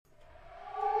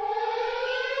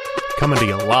coming to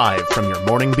you live from your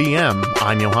morning BM.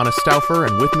 I'm Johannes Stauffer,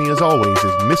 and with me as always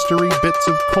is Mystery Bits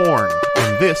of Corn,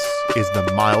 and this is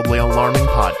the Mildly Alarming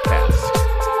Podcast.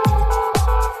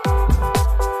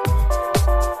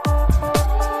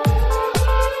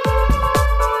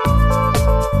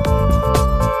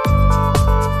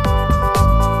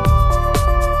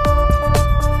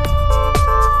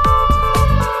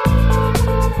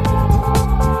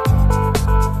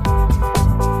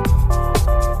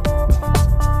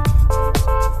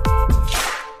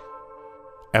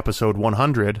 Episode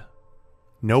 100,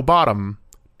 no bottom,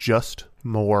 just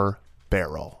more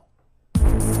barrel.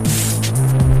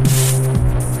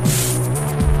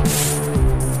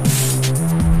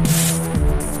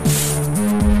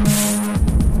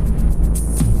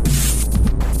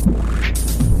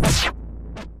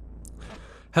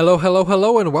 Hello, hello,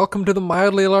 hello, and welcome to the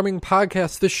Mildly Alarming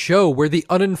Podcast, the show where the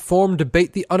uninformed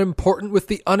debate the unimportant with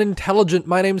the unintelligent.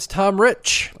 My name's Tom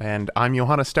Rich. And I'm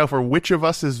Johannes Stauffer. Which of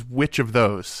us is which of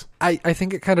those? I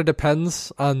think it kind of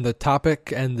depends on the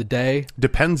topic and the day.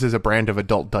 Depends is a brand of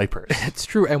adult diapers. It's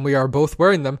true, and we are both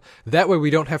wearing them. That way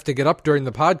we don't have to get up during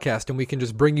the podcast, and we can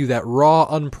just bring you that raw,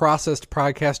 unprocessed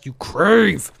podcast you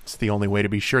crave. It's the only way to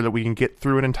be sure that we can get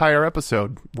through an entire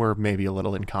episode. We're maybe a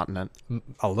little incontinent.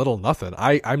 A little nothing.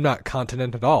 I'm not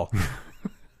continent at all.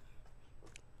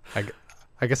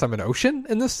 I guess I'm an ocean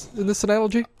in this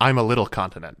analogy. I'm a little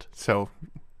continent. So,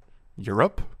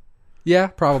 Europe? Yeah,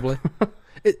 probably.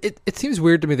 It seems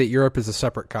weird to me that Europe is a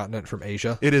separate continent from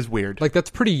Asia. It is weird. Like,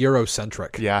 that's pretty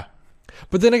Eurocentric. Yeah.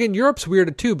 But then again, Europe's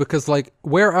weird too, because, like,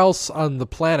 where else on the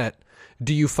planet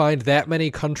do you find that many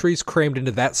countries crammed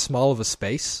into that small of a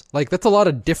space? Like, that's a lot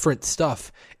of different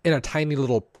stuff in a tiny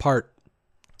little part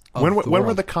of When the were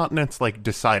world. the continents, like,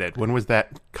 decided? When was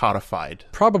that codified?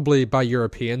 Probably by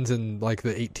Europeans in, like,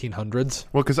 the 1800s.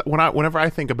 Well, because whenever I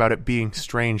think about it being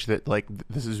strange that, like,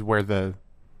 this is where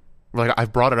like,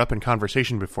 I've brought it up in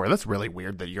conversation before. That's really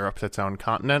weird that Europe's its own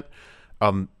continent.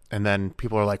 And then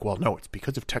people are like, well, no, it's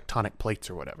because of tectonic plates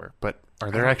or whatever. But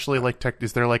are there actually, like,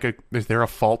 is there a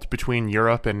fault between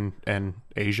Europe and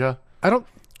Asia? I don't...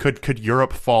 Could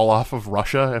Europe fall off of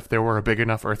Russia if there were a big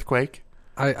enough earthquake?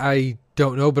 I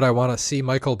don't know, but I want to see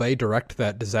Michael Bay direct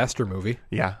that disaster movie.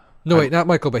 Yeah. No, wait, not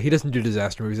Michael Bay. He doesn't do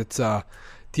disaster movies. It's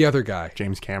the other guy.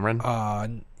 James Cameron?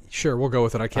 Sure, we'll go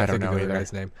with it. I can't think of the other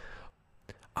guy's name.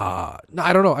 No,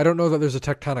 I don't know. I don't know that there's a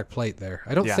tectonic plate there.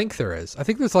 I don't think there is. I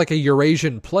think there's like a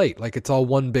Eurasian plate, like it's all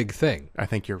one big thing. I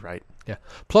think you're right. Yeah.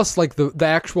 Plus, like the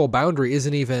actual boundary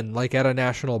isn't even like at a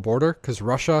national border because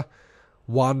Russia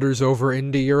wanders over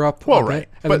into Europe. Well, right.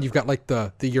 And then you've got like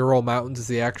the Ural Mountains is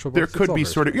the actual border. There could be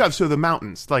sort of, yeah, so the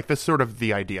mountains, like that's sort of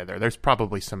the idea there. There's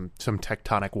probably some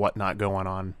tectonic whatnot going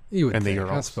on in the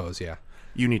Urals. I suppose, yeah.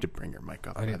 You need to bring your mic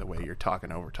up, by the way. You're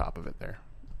talking over top of it there.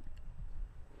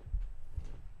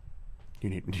 Do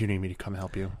you need me to come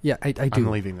help you? Yeah, I do. I'm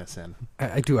leaving this in.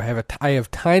 I do. I have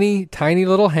tiny, tiny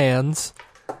little hands,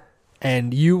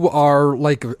 and you are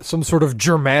like some sort of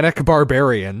Germanic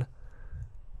barbarian.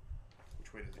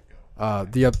 Which way does it go?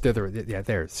 The other, yeah,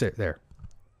 there.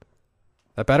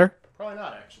 That better? Probably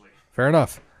not, actually. Fair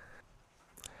enough.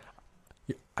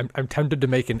 I'm tempted to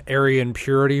make an Aryan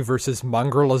purity versus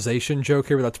mongrelization joke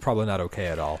here, but that's probably not okay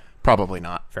at all. Probably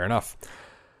not. Fair enough.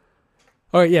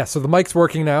 All right, yeah. So the mic's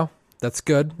working now. That's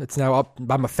good. It's now up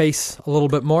by my face a little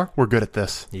bit more. We're good at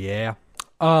this. Yeah.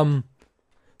 So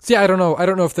yeah, I don't know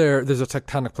if there's a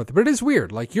tectonic plate, but it is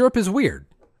weird. Like Europe is weird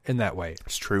in that way.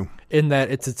 It's true. In that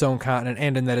it's its own continent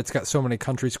and in that it's got so many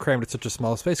countries crammed at such a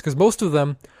small space. Because most of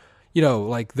them, you know,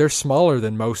 like they're smaller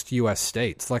than most U.S.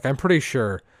 states. Like I'm pretty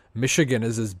sure Michigan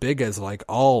is as big as like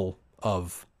all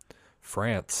of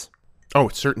France. Oh,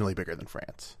 it's certainly bigger than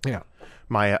France. Yeah.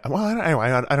 I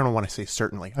don't want to say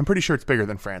certainly. I'm pretty sure it's bigger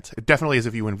than France. It definitely is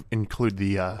if you include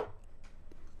the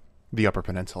Upper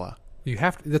Peninsula. You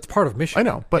have to. That's part of Michigan. I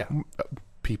know, but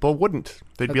people wouldn't.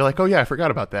 They'd be like, "Oh yeah, I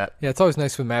forgot about that." Yeah, it's always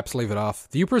nice when maps leave it off.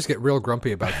 The Upers get real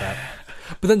grumpy about that.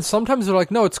 But then sometimes they're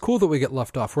like, "No, it's cool that we get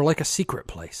left off. We're like a secret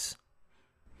place."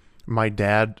 My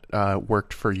dad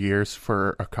worked for years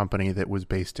for a company that was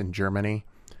based in Germany,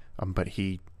 but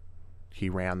he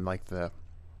ran like the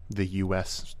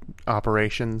U.S.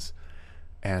 operations,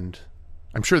 and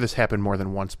I'm sure this happened more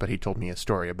than once, but he told me a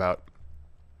story about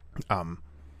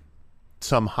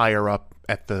some higher up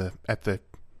at the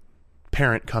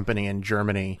parent company in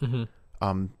Germany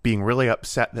being really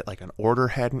upset that like an order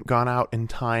hadn't gone out in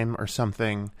time or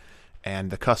something, and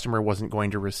the customer wasn't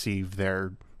going to receive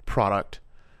their product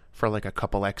for like a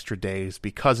couple extra days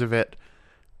because of it.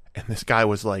 And this guy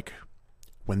was like,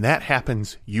 when that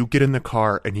happens, you get in the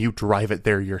car and you drive it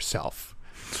there yourself.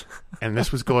 And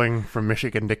this was going from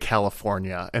Michigan to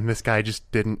California, and this guy just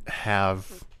didn't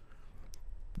have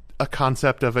a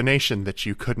concept of a nation that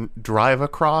you couldn't drive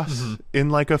across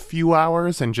in like a few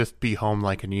hours and just be home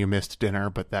like and you missed dinner,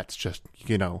 but that's just,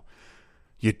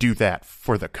 you do that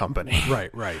for the company.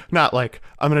 Right. Not like,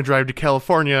 I'm going to drive to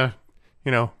California,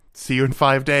 see you in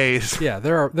 5 days. Yeah,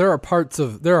 there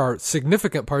are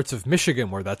significant parts of Michigan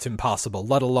where that's impossible,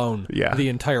 let alone the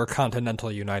entire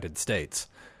continental United States.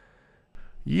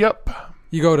 Yep.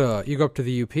 You go up to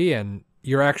the UP and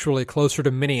you're actually closer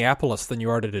to Minneapolis than you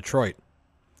are to Detroit.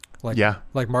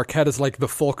 Like Marquette is like the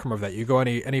fulcrum of that. You go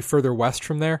any further west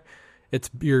from there,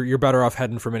 you're better off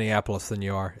heading for Minneapolis than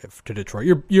you are to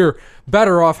Detroit. You're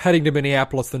better off heading to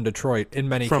Minneapolis than Detroit in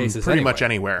many cases. Pretty much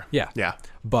anywhere. Yeah.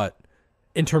 But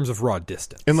in terms of raw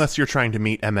distance, unless you're trying to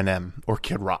meet Eminem or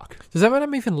Kid Rock. Does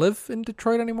Eminem even live in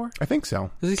Detroit anymore? I think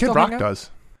so. Does he Kid still Rock hang out? does.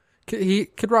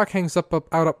 Kid Rock hangs out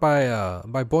up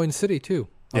by Boyne City too.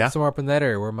 Yeah, somewhere up in that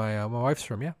area where my wife's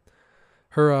from. Yeah,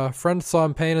 her friend saw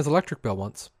him paying his electric bill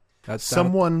once.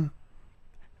 Someone,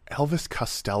 Elvis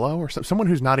Costello or someone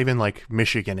who's not even like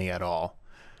Michigan-y at all,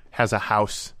 has a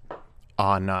house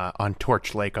on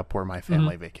Torch Lake up where my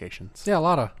family vacations. Yeah, a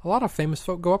lot of famous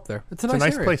folk go up there. It's a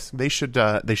nice area. Place. They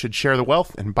should share the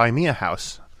wealth and buy me a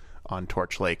house on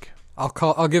Torch Lake.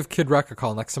 I'll give Kid Rock a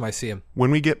call next time I see him.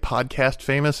 When we get podcast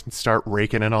famous and start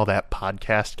raking in all that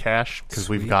podcast cash, because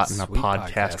we've gotten a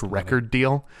podcast record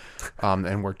deal,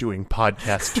 and we're doing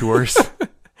podcast tours.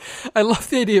 I love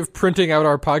the idea of printing out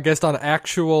our podcast on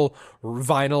actual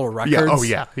vinyl records.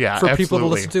 Yeah. For absolutely. people to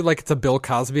listen to, like it's a Bill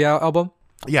Cosby album.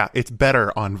 Yeah, it's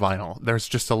better on vinyl. There's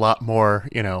just a lot more,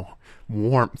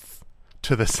 warmth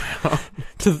to the sound.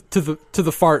 to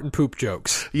the fart and poop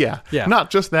jokes. Yeah.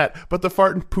 Not just that, but the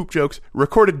fart and poop jokes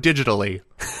recorded digitally.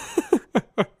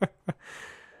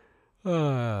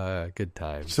 Good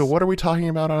times. So what are we talking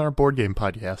about on our board game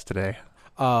podcast today?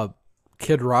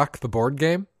 Kid Rock, the board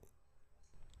game.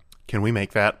 Can we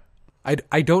make that?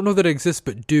 I don't know that it exists,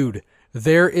 but dude,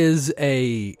 there is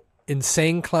a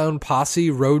Insane Clown Posse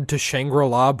Road to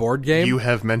Shangri-La board game. You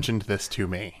have mentioned this to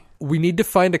me. We need to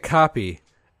find a copy,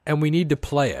 and we need to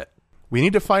play it. We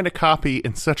need to find a copy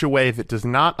in such a way that does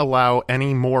not allow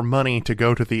any more money to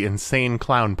go to the Insane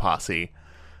Clown Posse.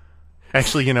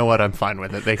 Actually, you know what? I'm fine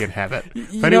with it. They can have it.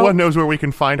 If anyone knows where we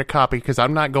can find a copy, because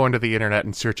I'm not going to the internet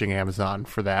and searching Amazon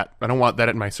for that. I don't want that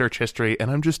in my search history, and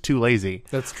I'm just too lazy.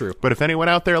 That's true. But if anyone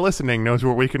out there listening knows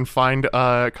where we can find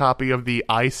a copy of the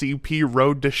ICP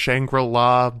Road to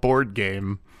Shangri-La board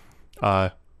game,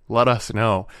 let us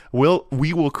know.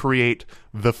 We will create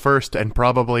the first and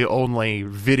probably only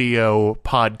video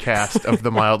podcast of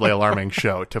the Mildly Alarming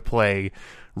Show to play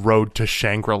Road to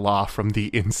Shangri-La from the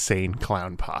Insane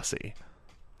Clown Posse.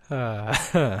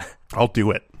 I'll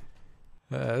do it.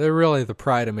 They're really the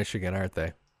pride of Michigan, aren't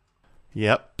they?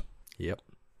 Yep.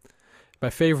 My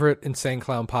favorite Insane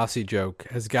Clown Posse joke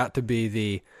has got to be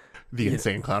the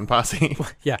Insane Clown Posse.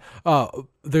 Yeah.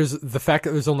 There's the fact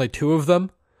that there's only two of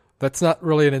them. That's not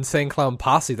really an Insane Clown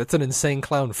Posse. That's an Insane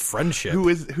Clown Friendship.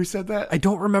 Who said that? I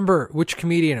don't remember which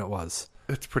comedian it was.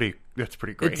 That's pretty great.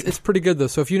 It's pretty good, though.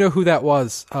 So if you know who that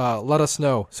was, let us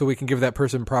know so we can give that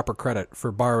person proper credit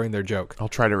for borrowing their joke. I'll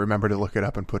try to remember to look it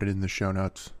up and put it in the show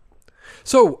notes.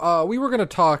 So we were going to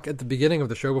talk at the beginning of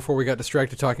the show before we got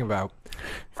distracted talking about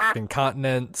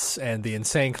incontinence and the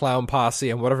Insane Clown Posse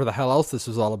and whatever the hell else this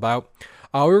was all about.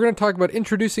 We were going to talk about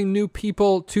introducing new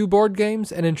people to board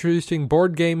games and introducing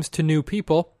board games to new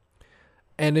people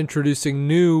and introducing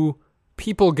new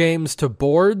people games to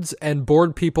boards and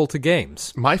board people to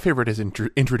games. My favorite is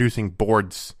introducing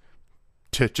boards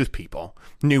to just people,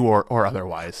 new or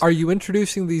otherwise. Are you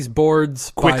introducing these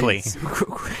boards quickly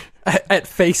at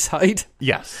face height?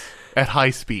 Yes, at high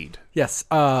speed. Yes.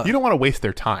 You don't want to waste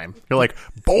their time. You're like,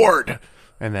 board!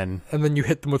 And then you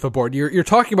hit them with a board. You're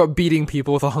talking about beating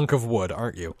people with a hunk of wood,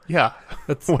 aren't you? Yeah.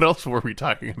 What else were we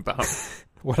talking about?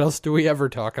 What else do we ever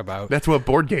talk about? That's what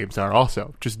board games are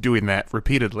also. Just doing that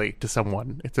repeatedly to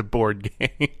someone. It's a board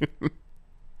game.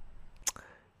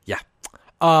 Yeah.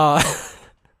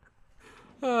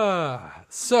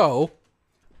 So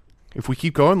if we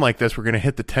keep going like this, we're going to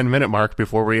hit the 10-minute mark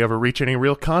before we ever reach any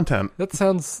real content. That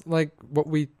sounds like what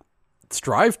we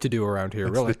strive to do around here,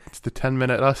 really. It's the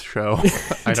 10-minute us show.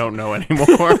 I don't know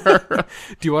anymore.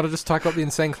 Do you want to just talk about the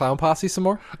Insane Clown Posse some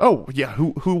more? Oh, yeah.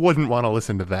 Who wouldn't want to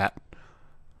listen to that?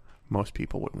 Most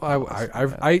people wouldn't.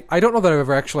 I don't know that I've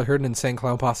ever actually heard an Insane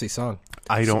Clown Posse song.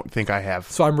 I don't think I have.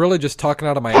 So I'm really just talking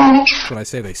out of my ass when I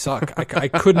say they suck.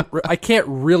 I can't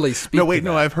really speak. No, wait, to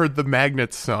no. that. I've heard the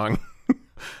Magnets song.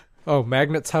 Oh,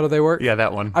 Magnets. How do they work? Yeah,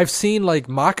 that one. I've seen like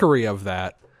mockery of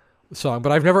that song,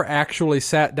 but I've never actually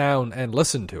sat down and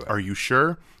listened to it. Are you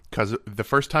sure? Because the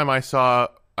first time I saw,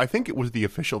 I think it was the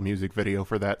official music video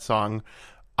for that song,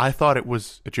 I thought it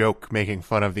was a joke making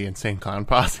fun of the Insane Clown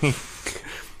Posse.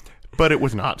 But it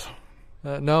was not.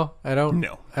 No, I don't.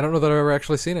 No. I don't know that I've ever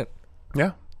actually seen it.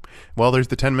 Yeah. Well, there's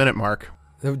the 10-minute mark.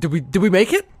 Did we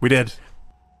make it? We did.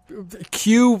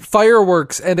 Cue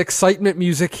fireworks and excitement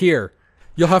music here.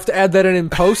 You'll have to add that in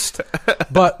post,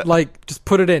 but just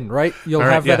put it in, right? You'll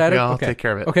have that added? Yeah, I'll okay. take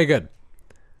care of it. Okay, good.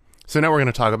 So now we're going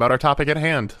to talk about our topic at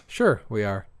hand. Sure, we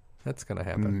are. That's going to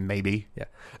happen. Maybe. Yeah.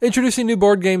 Introducing new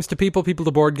board games to people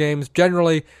to board games.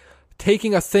 Generally,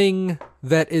 taking a thing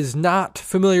that is not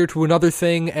familiar to another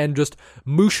thing and just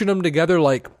mooshing them together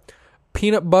like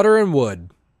peanut butter and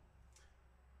wood.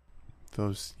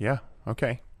 Yeah,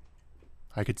 okay.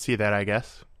 I could see that, I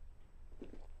guess.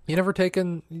 You never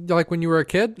taken, like when you were a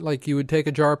kid, like you would take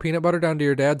a jar of peanut butter down to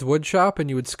your dad's wood shop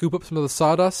and you would scoop up some of the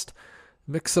sawdust,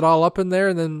 mix it all up in there,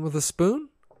 and then with a spoon?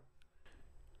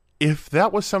 If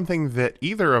that was something that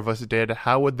either of us did,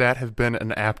 how would that have been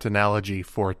an apt analogy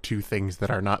for two things that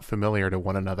are not familiar to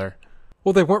one another?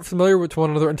 Well, they weren't familiar with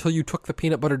one another until you took the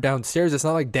peanut butter downstairs. It's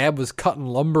not like Dad was cutting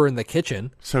lumber in the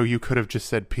kitchen. So you could have just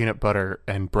said peanut butter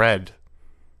and bread,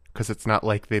 because it's not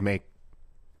like they make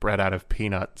bread out of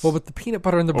peanuts. Well, but the peanut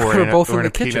butter and the bread are both in the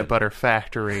kitchen. Or in a peanut butter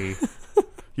factory.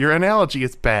 Your analogy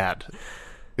is bad,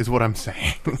 is what I'm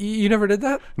saying. You never did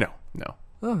that? No.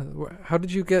 Oh, how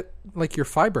did you get, your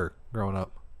fiber growing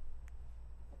up?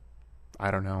 I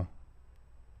don't know.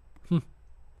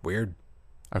 Weird.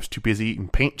 I was too busy eating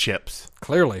paint chips.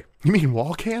 Clearly. You mean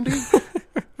wall candy?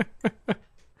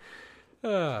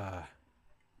 So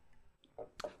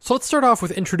let's start off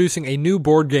with introducing a new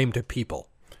board game to people.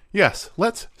 Yes,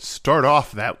 let's start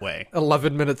off that way.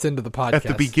 11 minutes into the podcast. At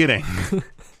the beginning.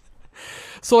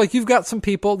 So, you've got some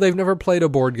people, they've never played a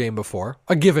board game before.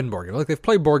 A given board game. They've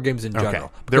played board games in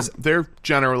general. They're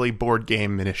generally board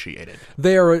game initiated.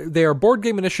 They are board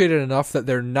game initiated enough that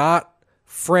they're not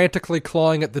frantically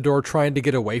clawing at the door trying to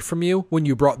get away from you when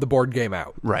you brought the board game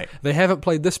out. Right. They haven't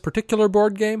played this particular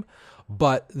board game,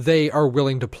 but they are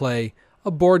willing to play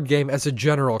a board game as a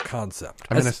general concept.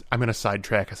 I'm going to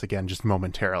sidetrack us again just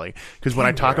momentarily. Because when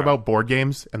I talk about board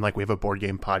games, and we have a board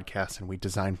game podcast and we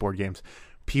design board games,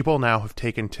 people now have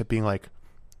taken to being like,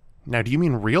 now do you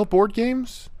mean real board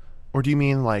games? Or do you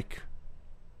mean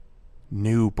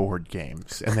new board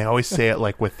games? And they always say it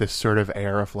with this sort of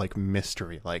air of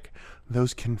mystery,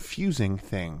 those confusing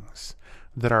things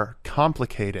that are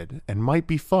complicated and might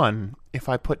be fun if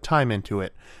I put time into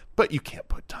it. But you can't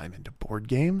put time into board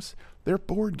games. They're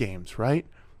board games, right?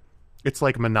 It's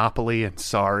like Monopoly and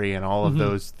Sorry and all of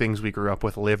those things we grew up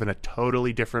with live in a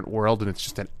totally different world, and it's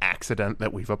just an accident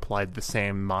that we've applied the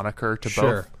same moniker to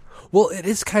both. Well, it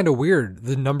is kind of weird,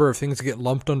 the number of things that get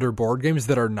lumped under board games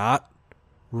that are not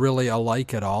really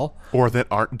alike at all. Or that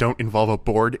don't involve a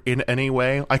board in any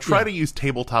way. I try to use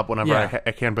tabletop whenever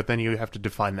I can, but then you have to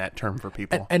define that term for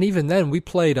people. And even then, we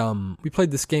played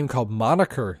this game called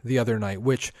Moniker the other night,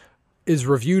 which is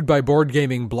reviewed by board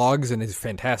gaming blogs and is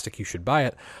fantastic. You should buy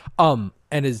it. And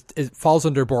it falls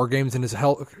under board games and is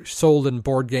sold in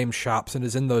board game shops and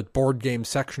is in the board game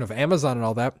section of Amazon and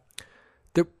all that.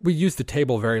 We used the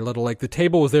table very little. The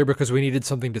table was there because we needed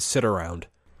something to sit around.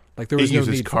 There was no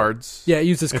need cards. Yeah, it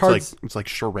uses cards. It's like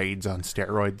charades on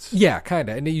steroids. Yeah, kind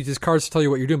of. And it uses cards to tell you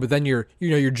what you're doing, but then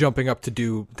you're jumping up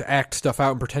to act stuff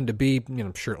out and pretend to be,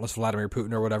 shirtless Vladimir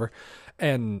Putin or whatever.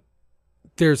 And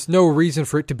there's no reason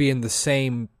for it to be in the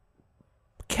same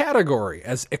category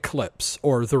as Eclipse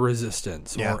or The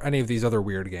Resistance or any of these other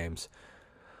weird games.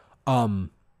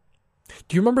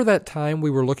 Do you remember that time we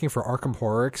were looking for Arkham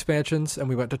Horror expansions and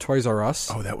we went to Toys R Us?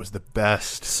 Oh, that was the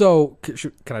best. So,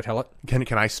 can I tell it?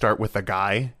 Can I start with the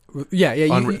guy? Yeah.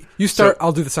 You start.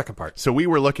 I'll do the second part. So we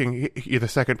were looking. The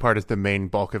second part is the main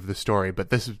bulk of the story, but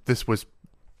this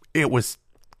was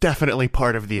definitely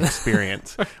part of the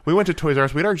experience. We went to Toys R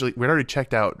Us. We'd already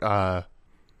checked out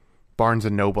Barnes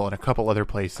and Noble and a couple other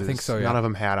places. I think so. Yeah. None of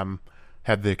them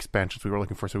had the expansions we were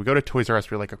looking for. So we go to Toys R Us.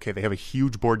 We're like, okay, they have a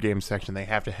huge board game section. They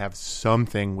have to have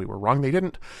something. We were wrong. They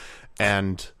didn't.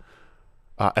 And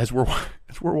as we're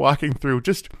walking through,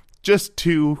 just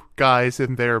two guys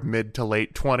in their mid to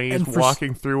late 20s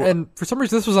walking through. And for some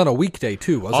reason, this was on a weekday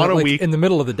too. Was it week in the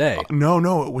middle of the day?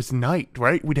 No, it was night.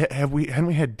 Right? Hadn't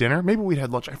we had dinner? Maybe we'd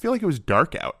had lunch. I feel like it was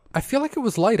dark out. I feel like it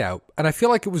was light out, and I feel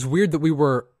like it was weird that we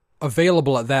were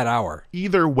available at that hour.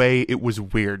 Either way, it was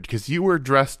weird because you were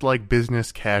dressed like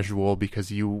business casual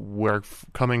because you were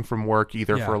coming from work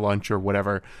either for lunch or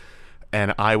whatever,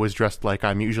 and I was dressed like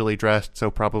I'm usually dressed,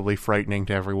 so probably frightening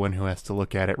to everyone who has to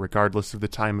look at it regardless of the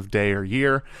time of day or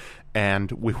year.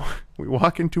 and we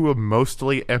walk into a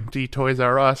mostly empty Toys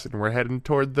R Us, and we're heading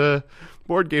toward the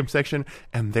board game section,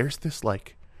 and there's this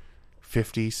like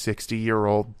 50,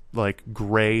 60-year-old like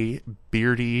gray,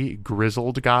 beardy,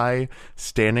 grizzled guy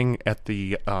standing at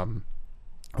the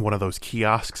one of those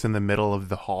kiosks in the middle of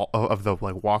the hall of the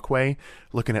like walkway,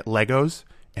 looking at Legos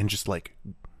and just like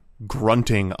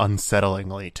grunting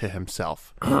unsettlingly to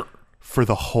himself for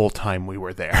the whole time we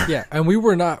were there. Yeah, and we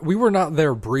were not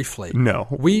there briefly. No.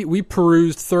 We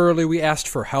perused thoroughly, we asked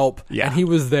for help, Yeah. and he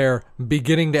was there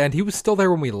beginning to end. He was still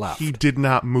there when we left. He did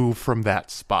not move from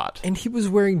that spot. And he was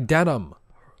wearing denim.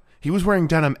 He was wearing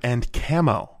denim and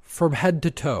camo. From head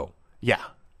to toe. Yeah.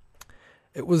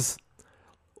 It was...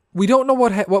 We don't know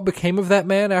what became of that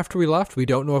man after we left. We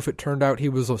don't know if it turned out he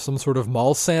was some sort of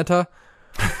mall Santa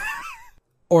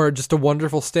or just a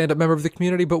wonderful stand-up member of the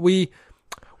community, but we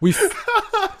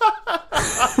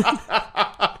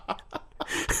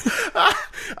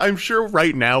I'm sure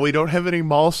right now we don't have any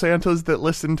mall Santas that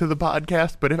listen to the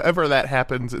podcast, but if ever that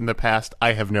happens in the past,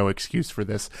 I have no excuse for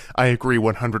this. I agree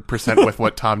 100% with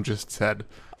what Tom just said.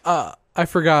 I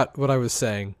forgot what I was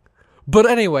saying. But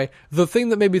anyway, the thing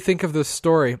that made me think of this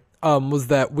story was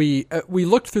that we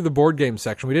looked through the board game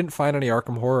section. We didn't find any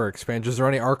Arkham Horror expansions or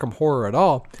any Arkham Horror at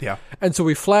all. Yeah. And so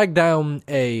we flagged down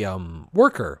a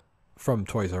worker from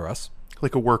Toys R Us.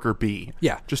 Like a worker bee.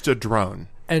 Yeah. Just a drone.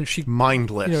 And she...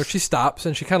 Mindless. she stops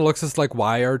and she kind of looks at us like,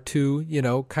 why are two,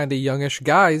 kind of youngish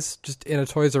guys just in a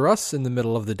Toys R Us in the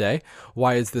middle of the day?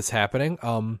 Why is this happening?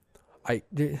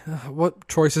 What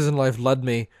choices in life led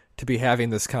me to be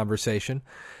having this conversation?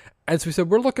 And so we said,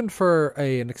 we're looking for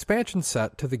an expansion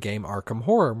set to the game Arkham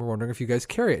Horror, and we're wondering if you guys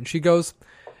carry it. And she goes,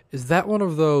 is that one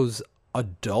of those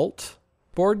adult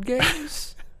board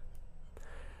games?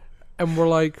 And we're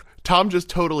like... Tom just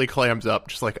totally clams up,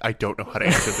 just like, I don't know how to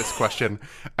answer this question.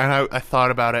 And I thought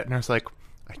about it, and I was like,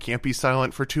 I can't be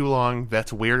silent for too long.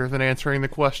 That's weirder than answering the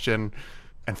question.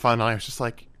 And finally, I was just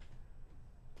like,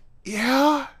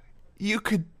 yeah, you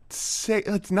could say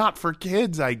it's not for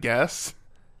kids, I guess.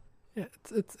 Yeah,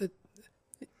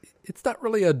 it's not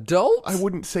really adult. I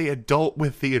wouldn't say adult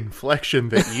with the inflection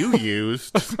that you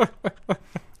used.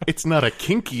 It's not a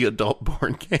kinky adult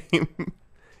board game.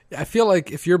 I feel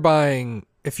like if you're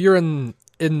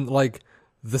in like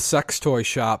the sex toy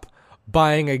shop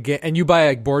buying a game and you buy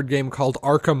a board game called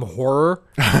Arkham Horror,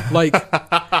 like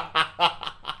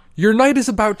your night is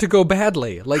about to go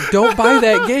badly. Like, don't buy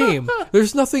that game.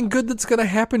 There's nothing good that's going to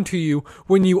happen to you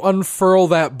when you unfurl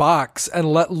that box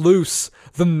and let loose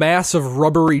the mass of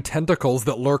rubbery tentacles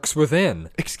that lurks within.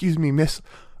 Excuse me, miss.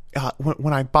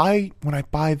 When I buy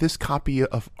this copy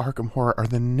of Arkham Horror, are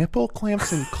the nipple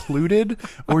clamps included,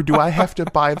 or do I have to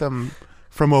buy them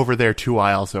from over there 2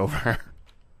 aisles over?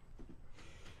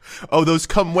 Oh, those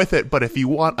come with it, but if you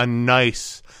want a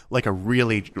nice, like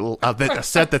a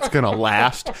set that's going to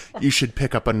last, you should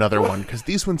pick up another one, because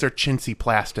these ones are chintzy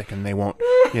plastic, and they won't,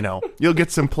 you'll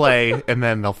get some play, and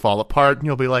then they'll fall apart, and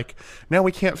you'll be like, now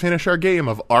we can't finish our game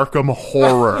of Arkham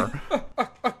Horror.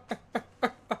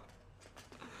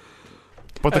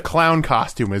 But the clown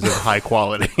costume is of high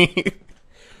quality.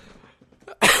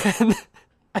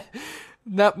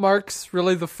 That marks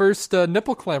really the first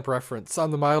nipple clamp reference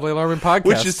on the Mildly Alarming podcast.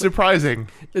 Which is surprising.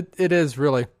 It is,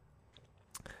 really.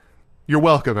 You're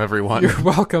welcome, everyone. You're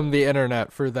welcome, the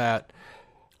internet, for that.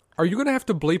 Are you going to have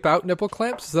to bleep out nipple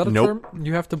clamps? Is that a term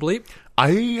you have to bleep?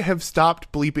 I have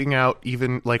stopped bleeping out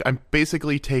even, I'm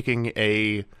basically taking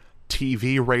a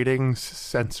TV ratings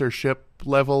censorship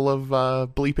level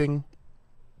of bleeping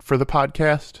for the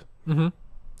podcast. Mm-hmm.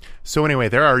 So anyway,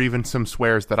 there are even some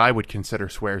swears that I would consider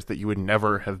swears that you would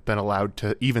never have been allowed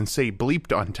to even say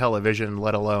bleeped on television,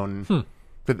 let alone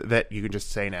that you can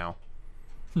just say now.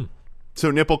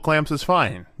 So nipple clamps is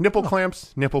fine. Nipple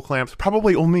clamps.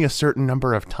 Probably only a certain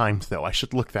number of times, though. I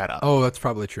should look that up. Oh, that's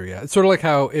probably true, yeah. It's sort of like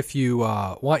how if you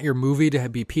want your movie to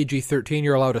be PG-13,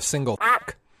 you're allowed a single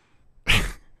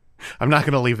I'm not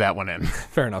going to leave that one in.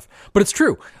 Fair enough. But it's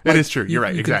true. It is true. You're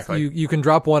right. Exactly. You can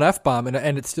drop one F-bomb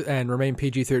and remain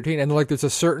PG-13. And there's a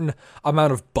certain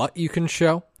amount of butt you can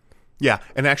show. Yeah.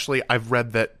 And actually, I've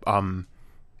read that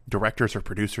directors or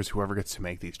producers, whoever gets to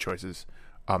make these choices,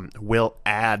 will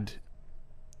add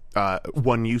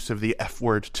one use of the F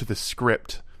word to the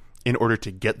script in order to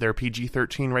get their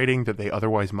PG-13 rating that they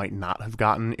otherwise might not have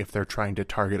gotten if they're trying to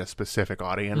target a specific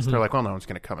audience. Mm-hmm. They're like, well, no one's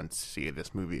going to come and see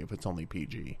this movie if it's only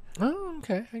PG. Oh,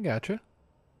 okay. I gotcha.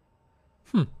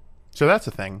 So that's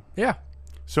a thing. Yeah.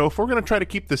 So if we're going to try to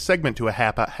keep this segment to a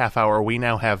half hour, we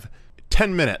now have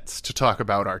 10 minutes to talk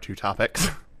about our two topics.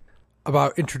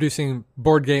 About introducing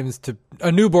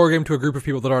a new board game to a group of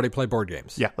people that already play board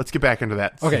games. Yeah, let's get back into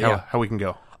that. Okay, how we can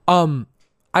go.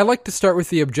 I like to start with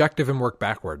the objective and work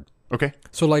backward. Okay.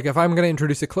 So, like, if I'm going to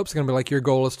introduce Eclipse, it's going to be like, your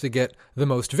goal is to get the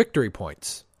most victory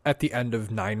points at the end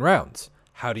of 9 rounds.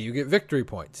 How do you get victory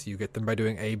points? You get them by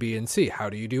doing A, B, and C. How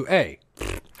do you do A?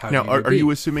 Now, are you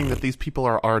assuming that these people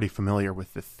are already familiar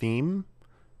with the theme?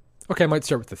 Okay, I might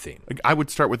start with the theme. I would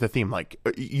start with the theme. Like,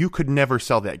 you could never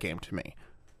sell that game to me.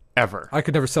 Ever. I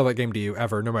could never sell that game to you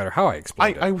ever, no matter how I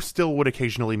explained it. I still would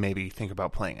occasionally maybe think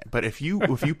about playing it. But if you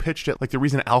pitched it, like the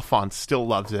reason Alphonse still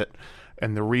loves it,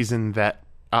 and the reason that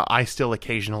I still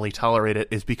occasionally tolerate it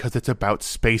is because it's about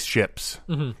spaceships.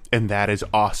 Mm-hmm. And that is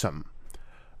awesome.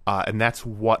 And that's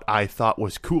what I thought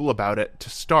was cool about it to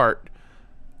start.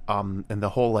 And the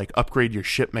whole like upgrade your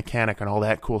ship mechanic and all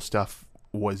that cool stuff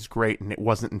was great. And it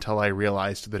wasn't until I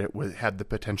realized that it had the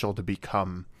potential to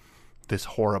become this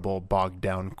horrible bogged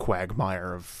down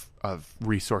quagmire of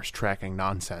resource tracking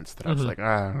nonsense that I was like,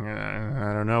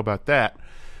 I don't know about that.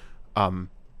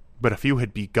 But if you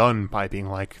had begun by being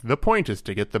like, the point is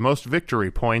to get the most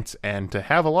victory points and to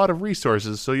have a lot of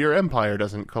resources so your empire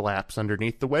doesn't collapse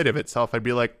underneath the weight of itself, I'd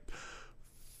be like,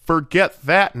 forget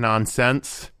that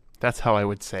nonsense. That's how I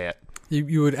would say it.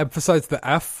 You would emphasize the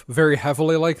F very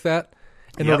heavily like that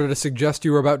in order to suggest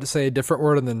you were about to say a different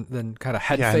word and then kind of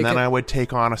head fake it? Yeah, and then I would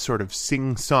take on a sort of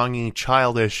sing-songy,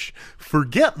 childish,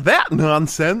 forget that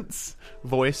nonsense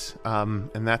voice,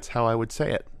 and that's how I would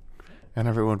say it. And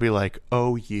everyone would be like,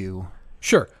 oh, you.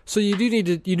 Sure. So you do need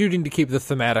to keep the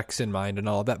thematics in mind and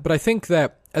all of that. But I think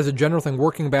that, as a general thing,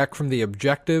 working back from the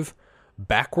objective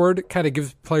backward kind of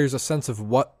gives players a sense of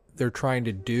what they're trying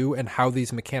to do and how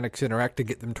these mechanics interact to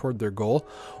get them toward their goal.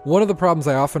 One of the problems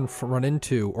I often run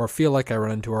into, or feel like I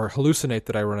run into, or hallucinate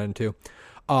that I run into,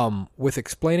 with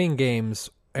explaining games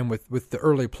and with the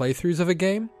early playthroughs of a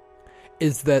game,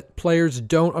 is that players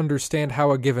don't understand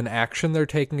how a given action they're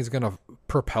taking is going to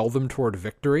propel them toward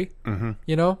victory. Mm-hmm.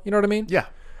 You know what I mean? Yeah.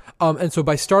 And so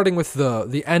by starting with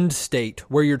the end state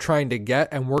where you're trying to get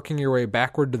and working your way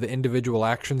backward to the individual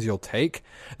actions you'll take,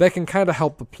 that can kind of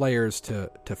help the players to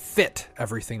fit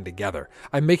everything together.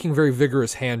 I'm making very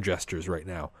vigorous hand gestures right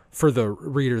now for the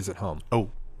readers at home. Oh,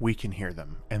 we can hear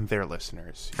them, and they're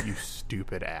listeners, you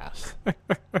stupid ass.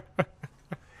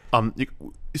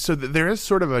 So there is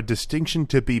sort of a distinction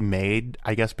to be made,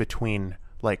 I guess, between,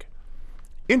 like,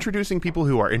 introducing people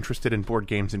who are interested in board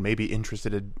games and maybe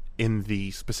interested in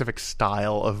the specific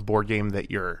style of board game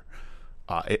that you're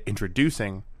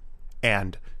introducing,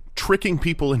 and tricking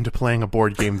people into playing a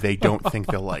board game they don't think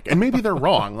they'll like. And maybe they're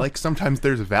wrong. Like, sometimes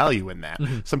there's value in that.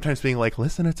 Mm-hmm. Sometimes being like,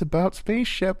 listen, it's about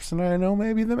spaceships, and I know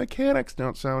maybe the mechanics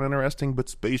don't sound interesting, but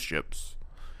spaceships.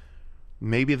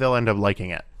 Maybe they'll end up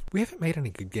liking it. We haven't made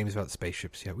any good games about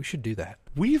spaceships yet. We should do that.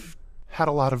 We've had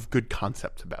a lot of good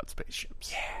concepts about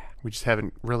spaceships. Yeah. We just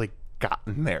haven't really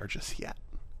gotten there just yet.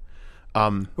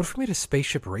 What if we made a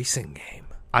spaceship racing game?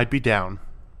 I'd be down.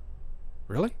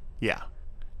 Really? Yeah.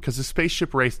 Because a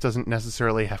spaceship race doesn't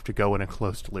necessarily have to go in a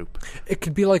closed loop. It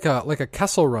could be like a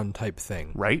Kessel Run type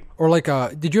thing. Right. Or like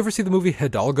did you ever see the movie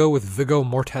Hidalgo with Viggo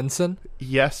Mortensen?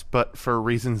 Yes, but for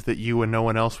reasons that you and no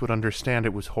one else would understand,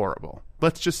 it was horrible.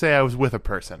 Let's just say I was with a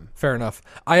person. Fair enough.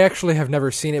 I actually have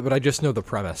never seen it, but I just know the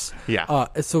premise. Yeah.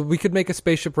 So we could make a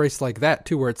spaceship race like that,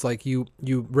 too, where it's like you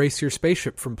race your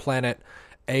spaceship from planet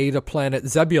A to planet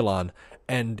Zebulon,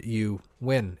 and you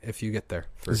win if you get there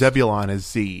first. Zebulon is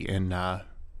Z in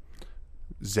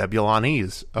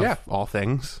Zebulonese, of all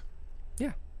things.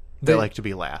 Yeah. They like to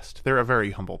be last. They're a very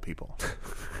humble people.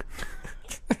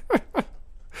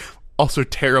 Also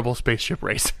terrible spaceship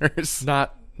racers.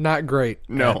 Not great at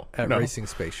no. racing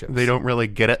spaceships. They don't really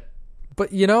get it. But,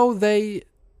 they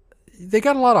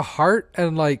got a lot of heart,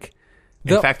 and, like...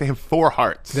 In fact, they have 4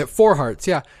 hearts. They have 4 hearts,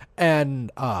 yeah.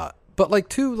 And, but, like,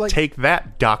 2, like... Take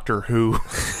that, Doctor Who.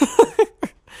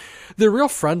 They're real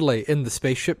friendly in the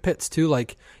spaceship pits, too.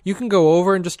 Like, you can go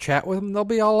over and just chat with them. They'll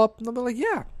be all up, and they'll be like,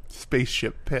 yeah.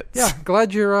 Spaceship pits. Yeah,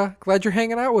 glad you're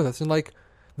hanging out with us. And, like,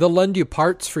 they'll lend you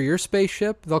parts for your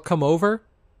spaceship. They'll come over,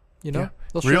 Yeah.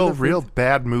 Real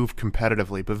bad move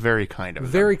competitively, but very kind of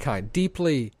them. Very kind.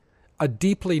 A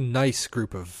deeply nice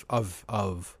group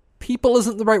of people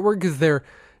isn't the right word, because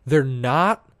they're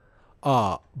not,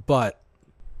 but...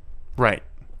 Right.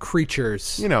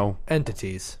 Creatures.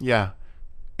 Entities. Yeah.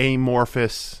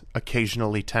 Amorphous,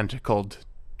 occasionally tentacled,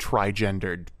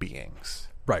 trigendered beings.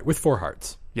 Right, with 4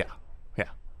 hearts. Yeah.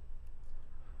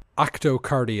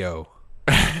 Octocardio.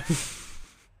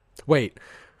 Wait.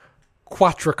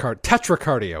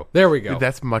 Tetracardio. There we go.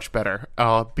 That's much better,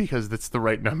 because that's the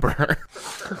right number.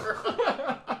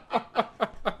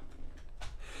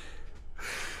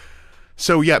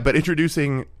 So, yeah, but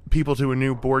introducing people to a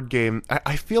new board game,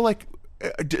 I feel like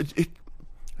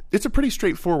it's a pretty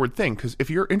straightforward thing, because if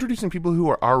you're introducing people who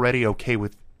are already okay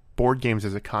with board games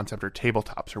as a concept, or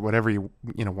tabletops, or whatever you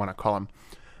want to call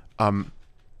them,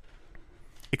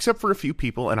 except for a few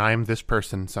people, and I am this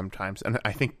person sometimes, and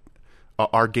I think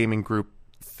our gaming group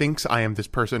thinks I am this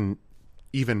person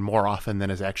even more often than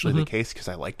is actually the case, because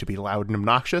I like to be loud and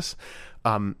obnoxious.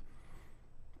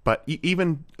 But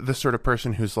even the sort of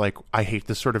person who's like, I hate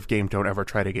this sort of game, don't ever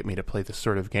try to get me to play this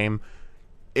sort of game.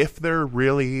 If they're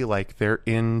really, like, they're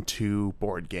into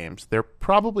board games, they're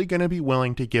probably going to be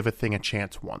willing to give a thing a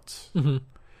chance once. Mm-hmm.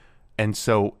 And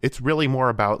so it's really more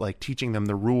about, like, teaching them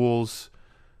the rules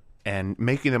and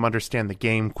making them understand the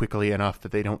game quickly enough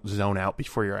that they don't zone out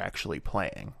before you're actually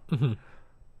playing. Mm-hmm.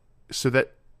 So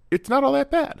that it's not all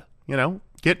that bad, you know?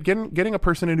 Getting a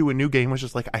person into a new game was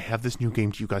just like, I have this new game.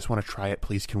 Do you guys want to try it?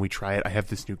 Please, can we try it? I have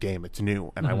this new game. It's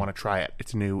new, and I want to try it.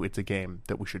 It's new. It's a game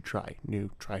that we should try.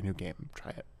 Try a new game.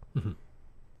 Try it. Mm-hmm.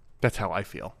 That's how I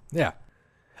feel. Yeah.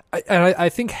 I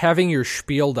think having your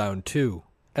spiel down, too,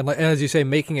 and as you say,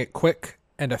 making it quick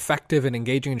and effective and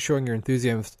engaging and showing your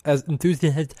enthusiasm.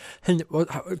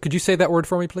 Could you say that word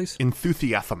for me, please?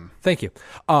 Enthusiasm. Thank you.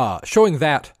 Showing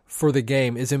that for the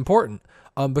game is important.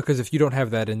 Because if you don't have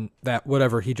that in that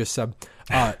whatever he just said,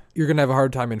 you're going to have a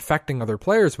hard time infecting other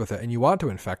players with it, and you want to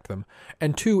infect them.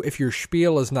 And two, if your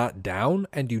spiel is not down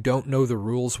and you don't know the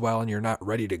rules well and you're not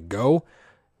ready to go,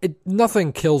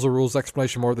 nothing kills a rules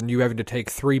explanation more than you having to take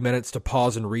 3 minutes to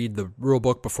pause and read the rule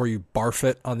book before you barf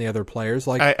it on the other players.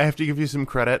 Like, I have to give you some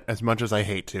credit, as much as I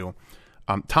hate to.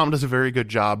 Tom does a very good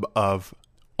job of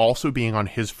also being on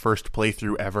his first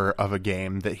playthrough ever of a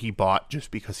game that he bought just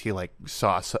because he like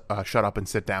saw Shut Up and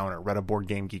Sit Down or read a Board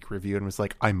Game Geek review and was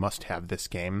like, I must have this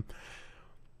game.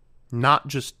 Not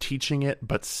just teaching it,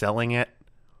 but selling it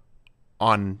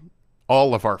on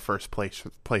all of our first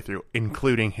playthrough,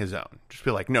 including his own. Just be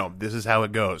like, no, this is how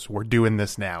it goes. We're doing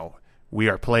this now. We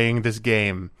are playing this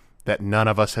game that none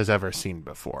of us has ever seen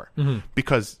before. Mm-hmm.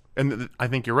 Because, and I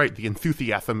think you're right, the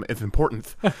enthusiasm is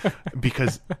important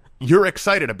because you're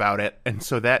excited about it, and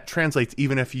so that translates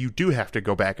even if you do have to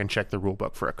go back and check the rule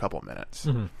book for a couple minutes.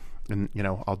 Mm-hmm. And, you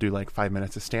know, I'll do like 5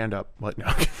 minutes of stand-up. What? No.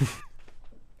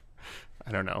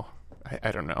 I don't know.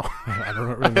 I don't know. I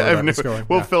don't really know where that's going.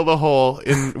 We'll fill the hole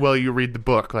in while you read the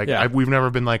book. Like we've never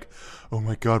been like, oh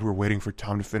my God, we're waiting for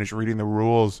Tom to finish reading the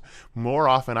rules. More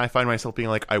often, I find myself being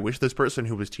like, I wish this person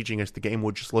who was teaching us the game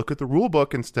would just look at the rule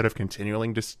book instead of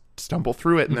continuing to stumble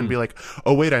through it and then be like,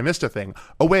 oh wait, I missed a thing.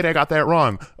 Oh wait, I got that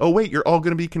wrong. Oh wait, you're all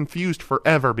going to be confused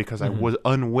forever because I was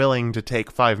unwilling to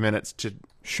take 5 minutes to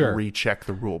recheck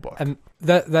the rule book. And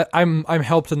that I'm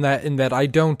helped in that I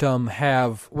don't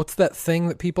have, what's that thing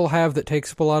that people have that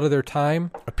takes up a lot of their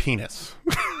time? A penis.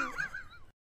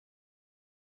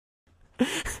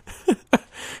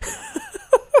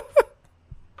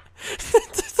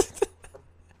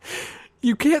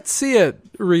 You can't see it,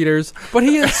 readers, but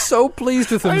he is so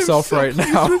pleased with himself right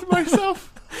now. With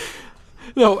myself.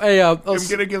 No, I'm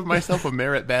gonna give myself a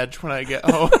merit badge when I get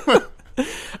home.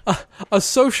 A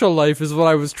social life is what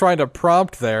I was trying to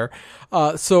prompt there,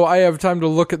 so I have time to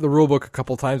look at the rulebook a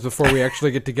couple times before we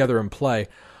actually get together and play.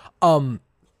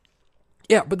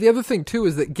 Yeah, but the other thing, too,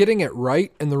 is that getting it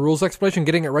right in the rules explanation,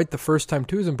 getting it right the first time,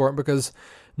 too, is important because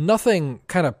nothing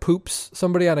kind of poops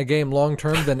somebody on a game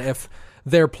long-term than if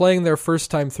they're playing their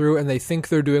first time through and they think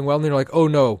they're doing well, and they're like, oh,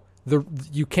 no,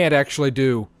 you can't actually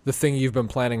do the thing you've been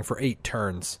planning for 8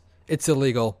 turns. It's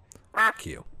illegal. F***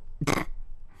 you.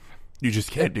 You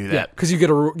just can't do that. Yeah, because you got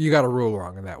a rule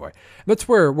wrong in that way. And that's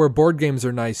where board games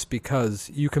are nice because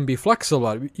you can be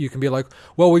flexible. You can be like,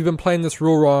 well, we've been playing this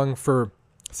rule wrong for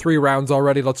 3 rounds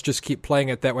already. Let's just keep playing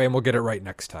it that way and we'll get it right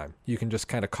next time. You can just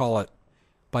kind of call it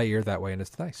by ear that way, and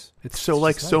it's nice. It's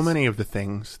so many of the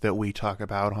things that we talk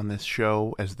about on this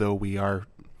show, as though we are,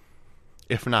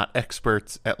 if not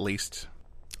experts, at least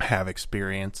have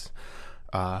experience.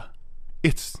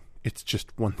 It's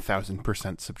just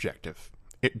 1,000% subjective.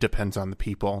 It depends on the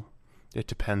people. It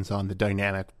depends on the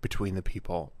dynamic between the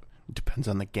people. It depends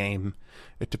on the game.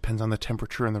 It depends on the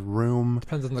temperature in the room.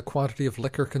 Depends on the quantity of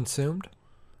liquor consumed.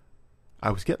 I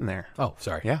was getting there. Oh,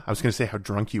 sorry. Yeah, I was going to say how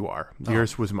drunk you are.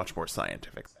 Yours was much more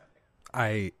scientific.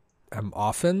 I am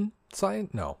often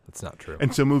No, that's not true.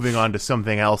 And so moving on to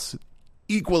something else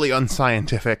equally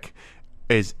unscientific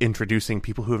is introducing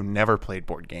people who have never played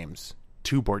board games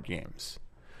to board games,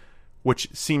 which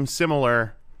seems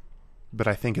similar, but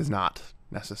I think is not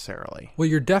necessarily. Well,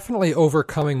 you're definitely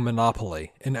overcoming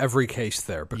Monopoly in every case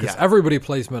there, because everybody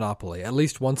plays Monopoly at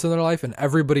least once in their life, and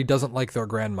everybody doesn't like their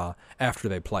grandma after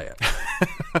they play it.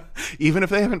 Even if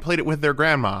they haven't played it with their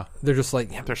grandma. They're just like...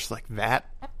 They're just like, that?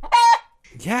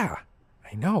 Yeah,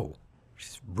 I know.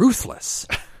 She's ruthless.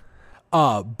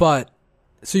 But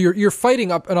so you're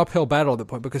fighting up an uphill battle at that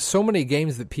point because so many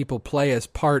games that people play as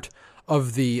part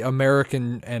of the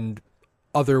American and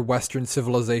other Western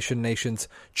civilization nations'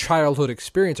 childhood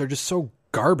experience are just so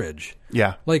garbage.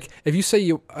 Yeah. Like if you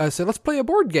say let's play a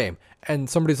board game, and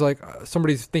somebody's like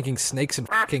somebody's thinking snakes and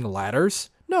fucking ladders.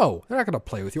 No, they're not going to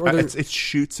play with you. Or it's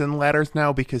shoots and ladders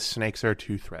now because snakes are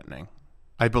too threatening.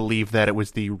 I believe that it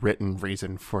was the written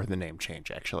reason for the name change,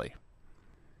 actually.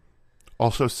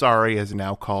 Also, Sorry is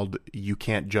now called You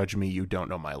Can't Judge Me, You Don't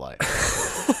Know My Life.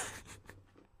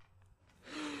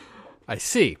 I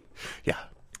see. Yeah.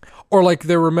 Or like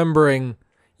they're remembering,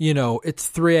 it's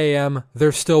 3 a.m.,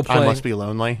 they're still playing. I Must Be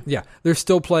Lonely. Yeah, they're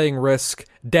still playing Risk.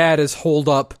 Dad is holed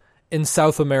up in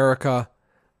South America.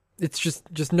 It's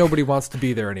just nobody wants to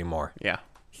be there anymore. Yeah.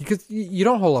 Because you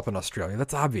don't hole up in Australia.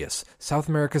 That's obvious. South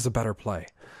America's a better play.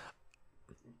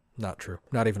 Not true.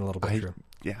 Not even a little bit true.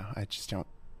 Yeah, I just don't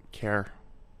care.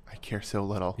 I care so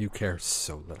little. You care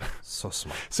so little. So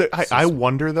small. So I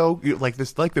wonder, though, like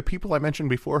the people I mentioned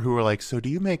before who were like, so do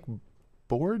you make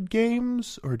board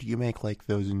games or do you make like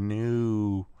those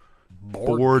new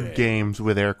board games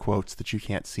with air quotes that you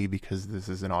can't see because this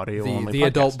is an audio only the podcast?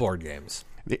 Adult board games.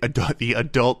 The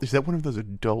adult, is that one of those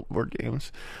adult board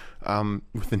games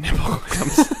with the nipple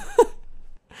clamps?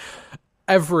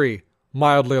 Every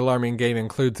mildly alarming game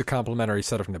includes a complimentary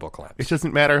set of nipple clamps. It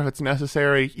doesn't matter if it's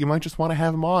necessary. You might just want to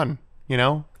have them on,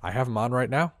 I have them on right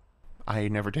now. I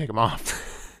never take them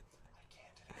off.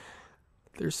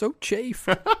 They're so chafed.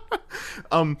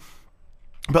 But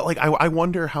like I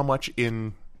wonder how much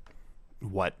in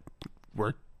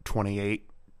we're 28.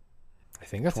 I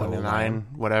think that's 29,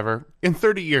 whatever. In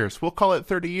 30 years, we'll call it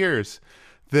 30 years.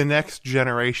 The next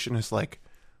generation is like,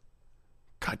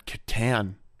 God,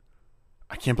 Catan.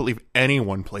 I can't believe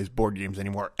anyone plays board games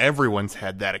anymore. Everyone's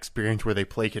had that experience where they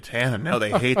play Catan and now they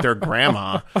hate their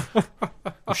grandma.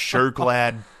 I'm sure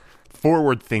glad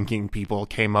forward-thinking people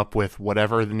came up with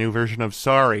whatever the new version of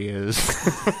Sorry is.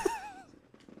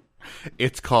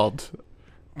 It's called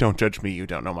Don't Judge Me, You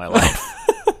Don't Know My Life.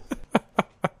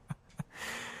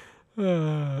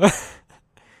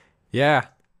 Yeah.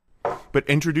 But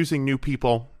introducing new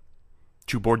people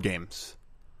to board games,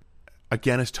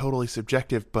 again, is totally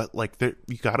subjective, but like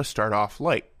you got to start off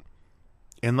light.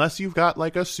 Unless you've got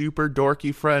like a super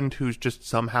dorky friend who's just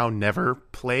somehow never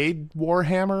played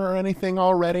Warhammer or anything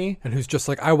already. And who's just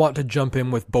like, I want to jump in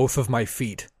with both of my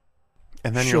feet.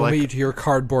 And then Show you're like, me to your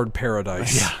cardboard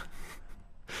paradise. Yeah.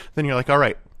 Then you're like, all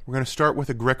right, we're going to start with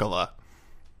Agricola.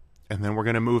 And then we're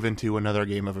going to move into another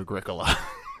game of Agricola.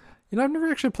 I've never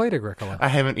actually played Agricola. I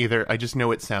haven't either. I just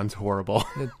know it sounds horrible.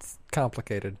 It's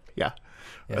complicated. Yeah.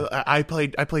 Yeah. I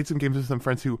played some games with some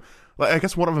friends who, I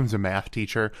guess one of them's a math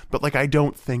teacher, but like I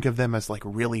don't think of them as like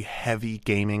really heavy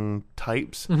gaming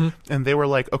types. Mm-hmm. And they were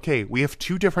like, okay, we have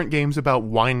two different games about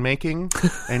winemaking,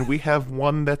 and we have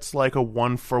one that's like a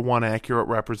 1-for-1 accurate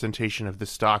representation of the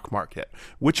stock market.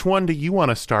 Which one do you want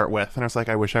to start with? And I was like,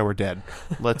 I wish I were dead.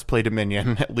 Let's play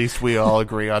Dominion. At least we all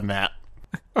agree on that.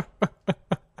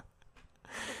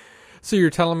 So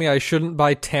you're telling me I shouldn't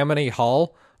buy Tammany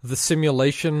Hall, the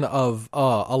simulation of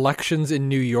elections in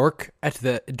New York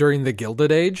during the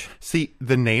Gilded Age? See,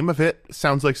 the name of it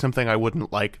sounds like something I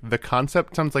wouldn't like. The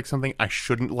concept sounds like something I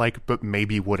shouldn't like, but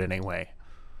maybe would anyway.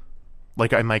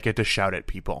 Like I might get to shout at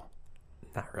people.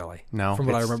 Not really. No, from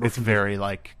what I remember, it's very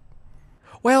like.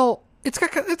 Well, it's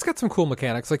got some cool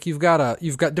mechanics. Like you've got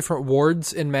different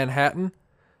wards in Manhattan.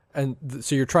 And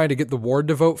so you're trying to get the ward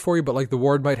to vote for you, but like the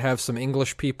ward might have some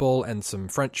English people and some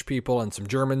French people and some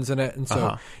Germans in it. And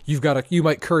so you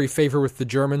might curry favor with the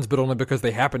Germans, but only because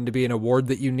they happen to be in a ward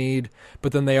that you need.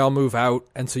 But then they all move out,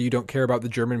 and so you don't care about the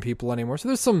German people anymore. So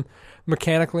there's some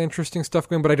mechanically interesting stuff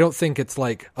going, but I don't think it's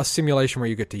like a simulation where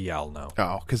you get to yell, no.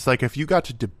 Oh, because like if you got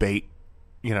to debate,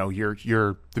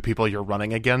 you're the people you're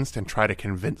running against and try to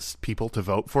convince people to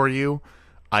vote for you,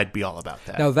 I'd be all about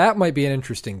that. Now that might be an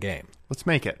interesting game. Let's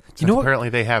make it. Since apparently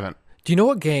they haven't. Do you know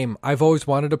what game I've always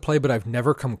wanted to play, but I've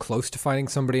never come close to finding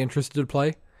somebody interested to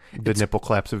play? The nipple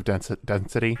clamps of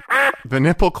density. The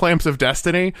nipple clamps of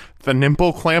destiny. The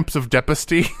nipple clamps of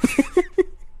depesty.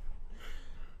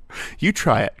 You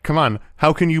try it. Come on.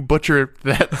 How can you butcher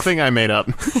that thing I made up?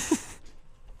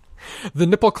 The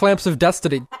nipple clamps of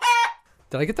destiny.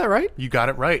 Did I get that right? You got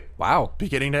it right. Wow.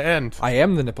 Beginning to end. I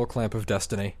am the nipple clamp of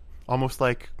destiny. Almost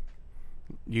like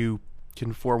you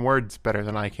can form words better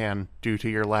than I can due to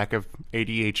your lack of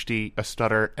ADHD, a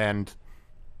stutter, and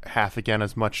half again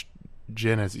as much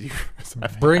gin as you.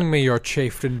 Bring me your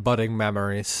chafed and budding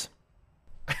memories.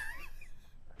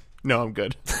 No, I'm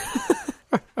good.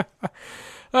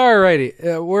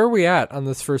 Alrighty, where are we at on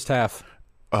this first half?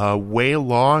 way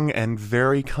long and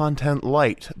very content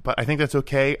light, but I think that's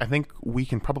okay. I think we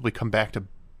can probably come back to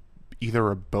either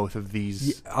or both of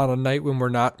these on a night when we're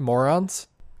not morons.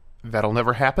 That'll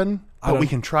never happen, but we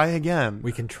can try again.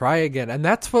 We can try again. And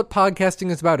that's what podcasting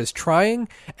is about, is trying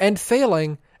and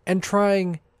failing and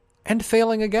trying and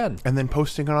failing again. And then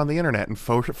posting it on the internet and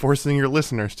forcing your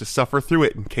listeners to suffer through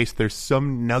it in case there's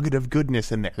some nugget of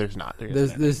goodness in there. There's not.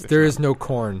 There is no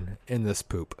corn in this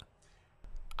poop.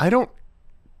 I don't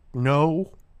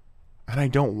know, and I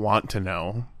don't want to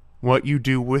know what you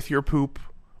do with your poop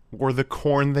or the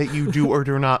corn that you do or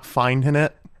do not find in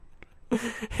it.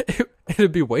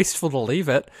 It'd be wasteful to leave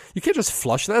it. You can't just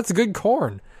flush that. That's good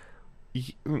corn.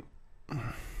 If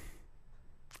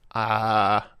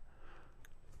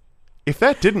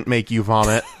that didn't make you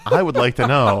vomit, I would like to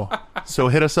know. So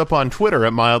hit us up on Twitter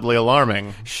at Mildly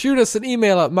Alarming. Shoot us an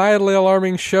email at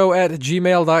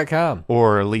mildlyalarmingshow@gmail.com.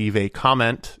 Or leave a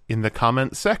comment in the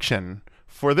comment section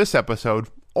for this episode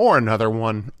or another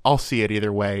one. I'll see it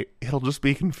either way. It'll just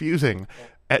be confusing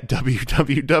at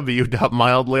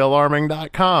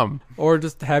www.mildlyalarming.com. Or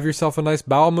just have yourself a nice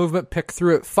bowel movement, pick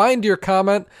through it, find your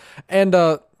comment, and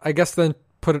I guess then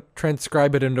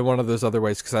transcribe it into one of those other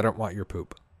ways, because I don't want your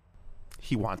poop.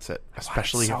 He wants it,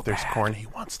 especially if there's corn. He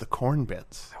wants the corn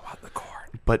bits. I want the corn.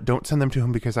 But don't send them to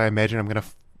him, because I imagine I'm going to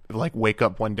wake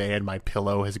up one day and my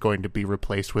pillow is going to be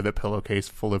replaced with a pillowcase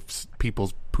full of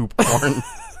people's poop corn.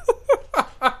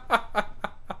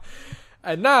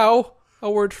 And now, a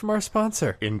word from our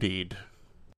sponsor. Indeed.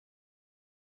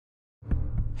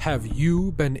 Have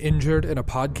you been injured in a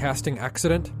podcasting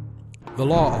accident? The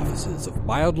law offices of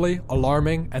Mildly,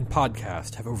 Alarming, and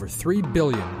Podcast have over 3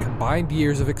 billion combined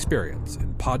years of experience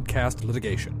in podcast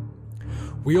litigation.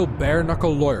 We'll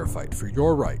bare-knuckle lawyer fight for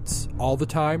your rights, all the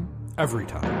time, every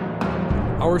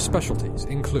time. Our specialties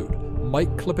include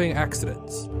mic clipping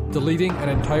accidents, deleting an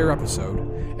entire episode,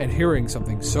 and hearing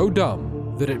something so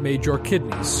dumb that it made your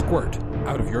kidneys squirt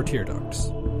out of your tear ducts.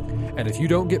 And if you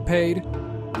don't get paid,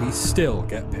 we still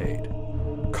get paid.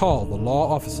 Call the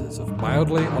law offices of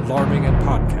Mildly, Alarming, and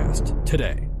Podcast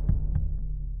today.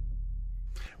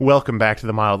 Welcome back to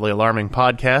the Mildly Alarming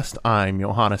Podcast. I'm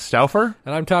Johannes Stauffer.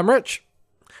 And I'm Tom Rich.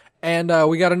 And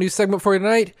we got a new segment for you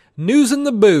tonight, News and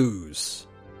the Booze.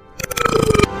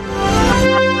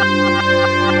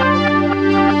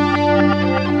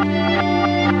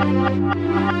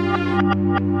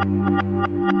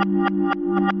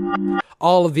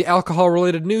 All of the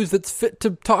alcohol-related news that's fit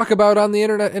to talk about on the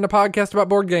internet in a podcast about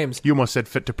board games. You almost said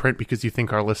fit to print because you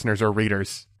think our listeners are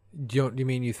readers. You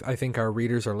mean I think our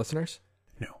readers are listeners?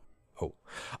 No. Oh.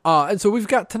 And so we've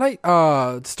got tonight,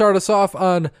 to start us off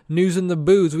on News and the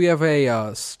Booze, we have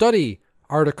a study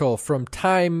article from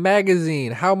Time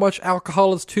Magazine. How much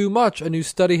alcohol is too much? A new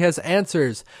study has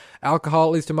answers. Alcohol,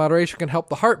 at least in moderation, can help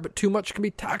the heart, but too much can be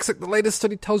toxic. The latest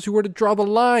study tells you where to draw the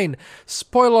line.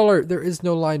 Spoiler alert, there is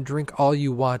no line. Drink all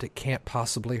you want. It can't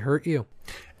possibly hurt you.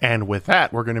 And with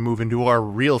that, we're going to move into our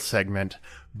real segment,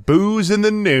 Booze in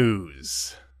the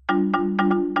News.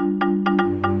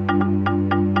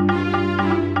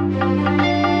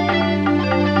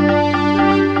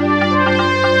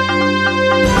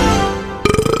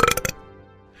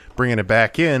 Bringing it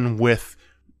back in with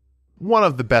one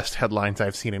of the best headlines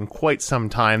I've seen in quite some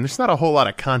time. There's not a whole lot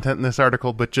of content in this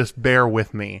article, but just bear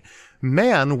with me.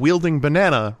 Man wielding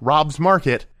banana robs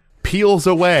market, peels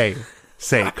away,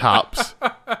 say cops.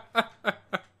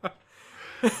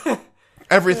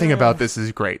 Everything about this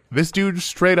is great. This dude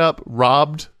straight up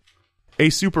robbed a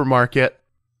supermarket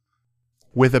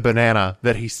with a banana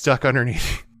that he stuck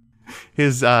underneath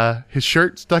his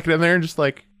shirt, stuck it in there and just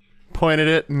pointed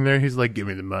it, and there he's like, give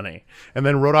me the money. And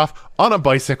then rode off on a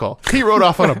bicycle. He rode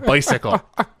off on a bicycle.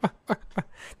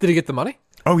 Did he get the money?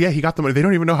 Oh, yeah, he got the money. They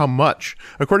don't even know how much.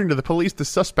 According to the police, the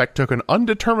suspect took an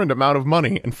undetermined amount of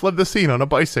money and fled the scene on a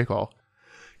bicycle.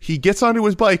 He gets onto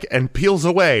his bike and peels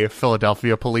away,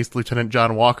 Philadelphia Police Lieutenant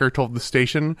John Walker told the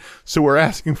station, so we're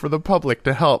asking for the public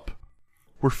to help.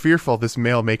 We're fearful this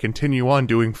male may continue on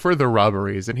doing further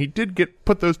robberies, and he did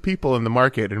put those people in the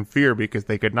market in fear because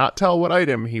they could not tell what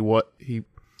item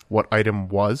what item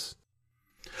was.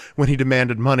 When he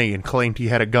demanded money and claimed he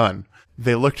had a gun,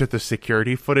 they looked at the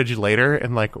security footage later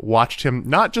and watched him.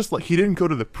 Not just he didn't go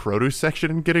to the produce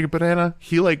section and get a banana.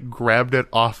 He grabbed it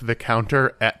off the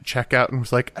counter at checkout and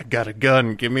was like, "I got a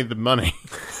gun. Give me the money."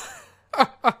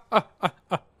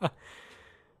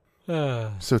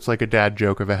 So it's like a dad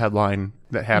joke of a headline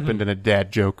that happened in a dad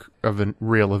joke of a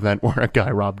real event where a guy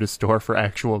robbed a store for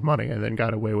actual money and then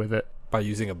got away with it. By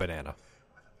using a banana.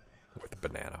 With a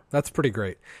banana. That's pretty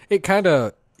great. It kind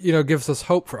of, gives us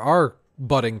hope for our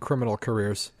budding criminal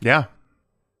careers. Yeah.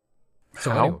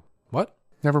 So How? anyway, what?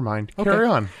 Never mind. Okay. Carry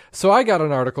on. So I got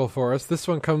an article for us. This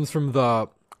one comes from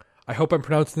I hope I'm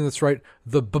pronouncing this right,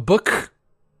 the Book,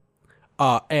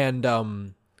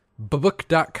 and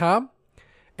book.com,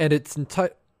 and it's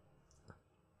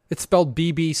spelled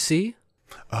BBC.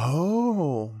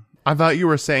 Oh. I thought you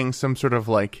were saying some sort of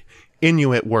like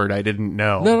Inuit word I didn't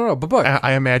know. No, Book.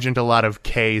 I imagined a lot of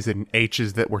K's and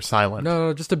H's that were silent.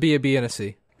 No, just a B, and a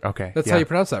C. Okay. That's how you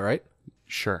pronounce that, right?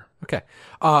 Sure. Okay.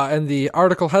 And the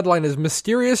article headline is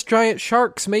Mysterious Giant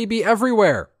Sharks May Be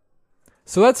Everywhere.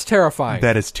 So that's terrifying.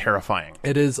 That is terrifying.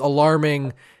 It is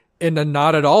alarming in a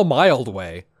not at all mild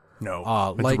way.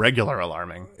 No. It's like- regular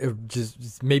alarming.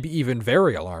 Just maybe even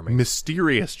very alarming.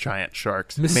 Mysterious giant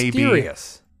sharks may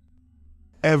Mysterious.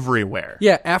 be everywhere.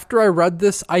 Yeah, after I read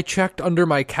this, I checked under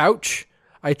my couch,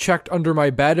 I checked under my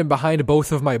bed and behind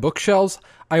both of my bookshelves.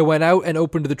 I went out and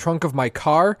opened the trunk of my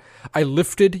car. I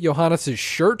lifted Johannes's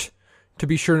shirt to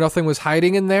be sure nothing was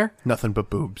hiding in there. Nothing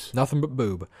but boobs. Nothing but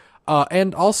boob.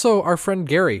 And also our friend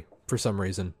Gary, for some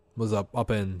reason, was up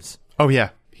ins. Oh, yeah.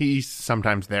 He's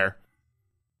sometimes there.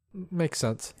 Makes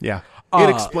sense. Yeah. It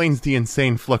explains the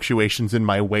insane fluctuations in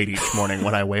my weight each morning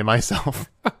when I weigh myself.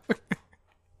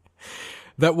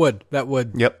 That would.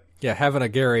 Yep. Yeah, having a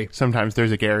Gary. Sometimes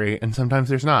there's a Gary, and sometimes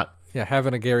there's not. Yeah,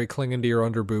 having a Gary clinging to your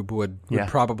underboob would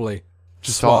probably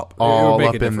just It's all swap. It would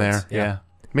make up a in there. difference. Yeah.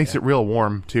 Makes it real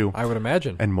warm, too. I would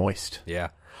imagine. And moist. Yeah.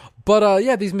 But,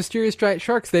 yeah, these mysterious giant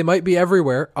sharks, they might be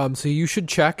everywhere. So you should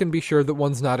check and be sure that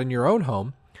one's not in your own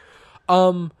home.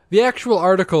 The actual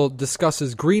article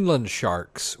discusses Greenland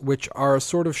sharks, which are a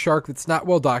sort of shark that's not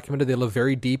well documented. They live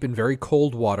very deep in very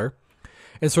cold water.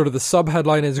 And sort of the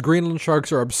subheadline is Greenland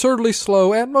sharks are absurdly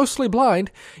slow and mostly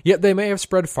blind, yet they may have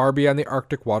spread far beyond the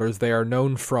Arctic waters they are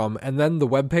known from. And then the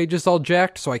webpage is all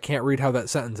jacked, so I can't read how that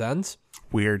sentence ends.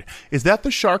 Weird. Is that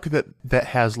the shark that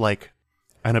has, like,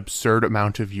 an absurd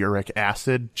amount of uric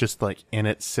acid just, like, in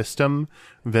its system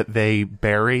that they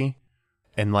bury?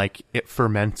 And, like, it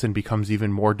ferments and becomes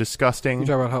even more disgusting? You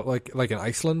talking about how, like in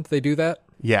Iceland, they do that?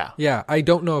 Yeah. Yeah, I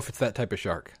don't know if it's that type of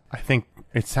shark. I think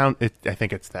it's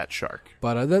that shark.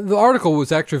 But the article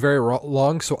was actually very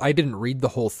long, so I didn't read the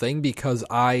whole thing because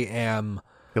I am...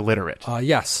 Illiterate.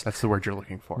 Yes. That's the word you're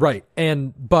looking for. Right.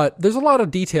 But there's a lot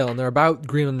of detail in there about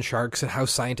Greenland sharks and how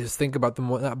scientists think about them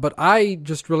and whatnot. But I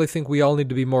just really think we all need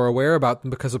to be more aware about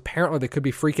them because apparently they could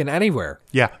be freaking anywhere.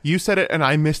 Yeah, you said it and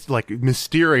I missed, like,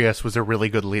 mysterious was a really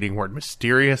good leading word.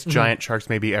 Mysterious giant sharks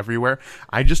may be everywhere.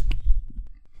 I just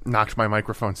knocked my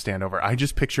microphone stand over. I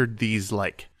just pictured these,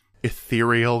 like,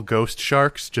 ethereal ghost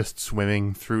sharks just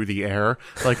swimming through the air.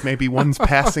 Like maybe one's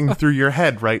passing through your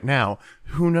head right now.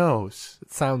 Who knows?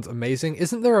 It sounds amazing.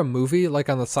 Isn't there a movie like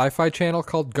on the Sci-Fi Channel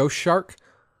called Ghost Shark?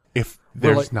 If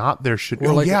there's not, there should.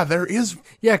 Oh, like yeah, there is.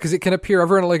 Yeah, because it can appear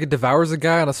everywhere and like it devours a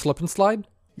guy on a slip and slide.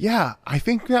 Yeah, I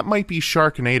think that might be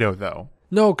Sharknado, though.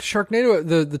 No, Sharknado,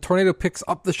 the tornado picks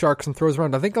up the sharks and throws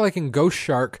around. I think like in Ghost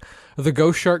Shark, the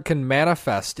ghost shark can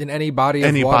manifest in any body of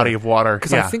water. Any body of water,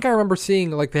 Because yeah. I think I remember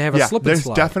seeing like they have a slip and there's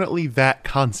slide. definitely that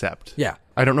concept. Yeah.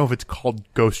 I don't know if it's called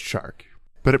Ghost Shark,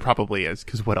 but it probably is,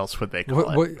 because what else would they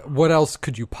call it? What else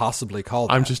could you possibly call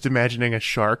that? I'm just imagining a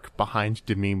shark behind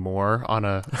Demi Moore on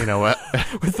a,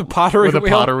 with the pottery with a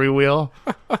wheel? pottery wheel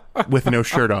with no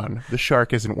shirt on. The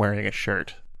shark isn't wearing a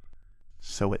shirt,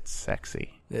 so it's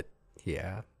sexy.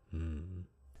 Yeah.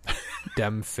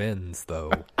 Dem fins,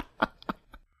 though.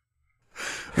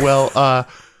 Well,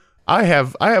 I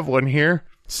have one here.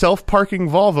 Self-parking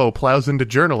Volvo plows into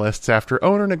journalists after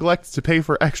owner neglects to pay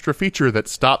for extra feature that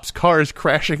stops cars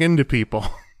crashing into people.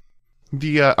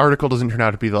 The article doesn't turn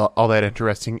out to be all that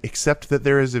interesting, except that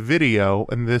there is a video,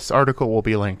 and this article will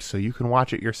be linked so you can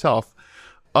watch it yourself,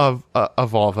 of a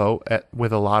Volvo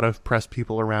with a lot of press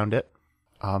people around it,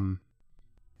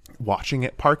 watching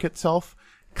it park itself.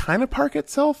 Kind of park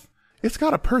itself. It's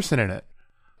got a person in it.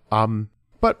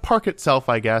 But park itself,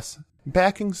 I guess,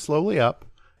 backing slowly up,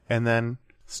 and then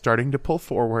starting to pull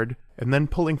forward, and then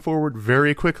pulling forward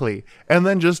very quickly, and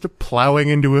then just plowing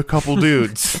into a couple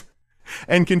dudes,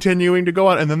 and continuing to go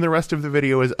on, and then the rest of the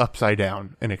video is upside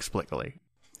down, inexplicably.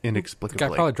 The guy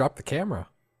probably dropped the camera.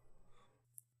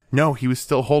 No, he was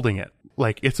still holding it.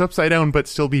 Like, it's upside down, but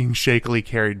still being shakily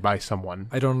carried by someone.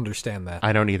 I don't understand that.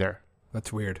 I don't either.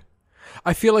 That's weird.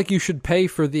 I feel like you should pay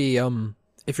for the,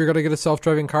 if you're going to get a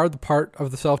self-driving car, the part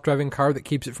of the self-driving car that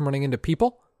keeps it from running into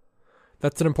people.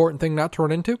 That's an important thing not to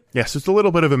run into. Yes, it's a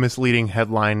little bit of a misleading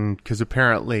headline, because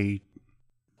apparently,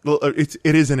 well, it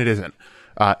is and it isn't.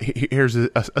 Here's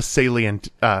a salient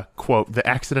quote. The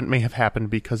accident may have happened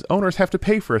because owners have to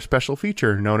pay for a special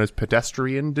feature known as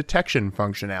pedestrian detection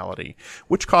functionality,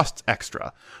 which costs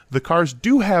extra. The cars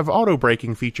do have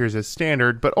auto-braking features as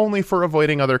standard, but only for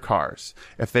avoiding other cars.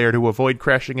 If they are to avoid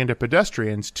crashing into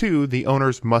pedestrians, too, the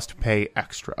owners must pay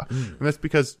extra. And that's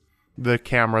because the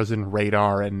cameras and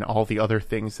radar and all the other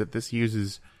things that this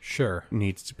uses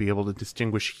needs to be able to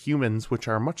distinguish humans, which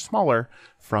are much smaller,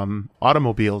 from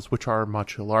automobiles, which are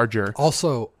much larger.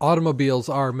 Also, automobiles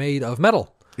are made of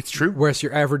metal. It's true. Whereas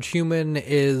your average human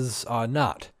is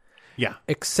not. Yeah.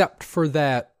 Except for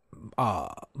that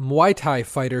Muay Thai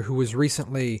fighter who was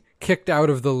recently kicked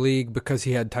out of the league because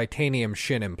he had titanium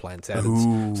shin implants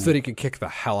added so that he could kick the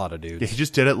hell out of dudes. Yeah, he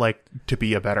just did it like to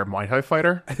be a better Muay Thai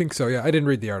fighter. I think so, yeah. I didn't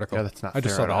read the article. Yeah, that's not I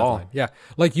just fair saw at the all. headline. Yeah,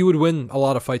 like you would win a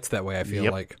lot of fights that way, I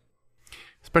feel like.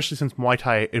 Especially since Muay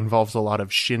Thai involves a lot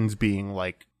of shins being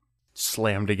like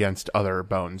slammed against other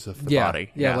bones of the body.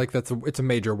 Yeah, like it's a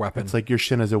major weapon. It's like your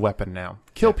shin is a weapon now.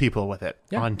 Kill people with it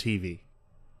on TV.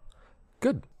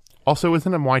 Good. Also,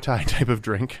 isn't a Muay Thai type of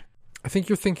drink? I think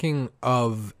you're thinking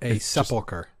of a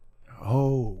sepulcher.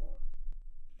 You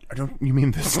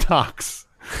mean the stocks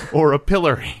or a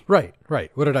pillory? Right.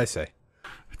 What did I say?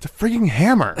 It's a freaking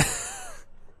hammer.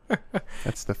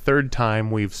 That's the third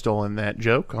time we've stolen that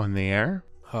joke on the air.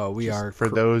 We are for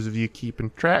those of you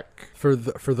keeping track. For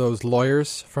those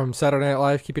lawyers from Saturday Night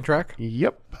Live keeping track.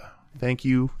 Yep. Thank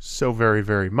you so very,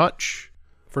 very much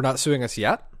for not suing us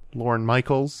yet. Lorne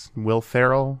Michaels, Will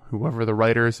Ferrell, whoever the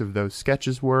writers of those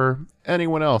sketches were,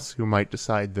 anyone else who might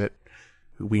decide that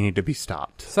we need to be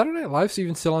stopped. Saturday Night Live's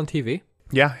even still on TV?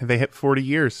 Yeah, they hit 40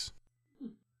 years.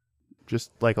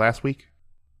 Just like last week.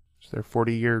 It's their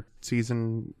 40th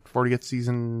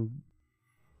season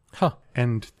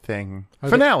end thing.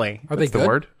 Finale. Are they good? The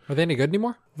word. Are they any good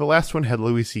anymore? The last one had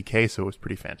Louis C.K., so it was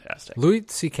pretty fantastic. Louis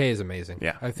C.K. is amazing.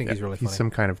 Yeah. I think he's really funny. He's some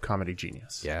kind of comedy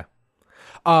genius. Yeah.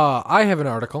 I have an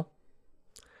article.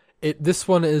 This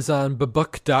one is on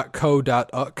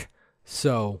babook.co.uk.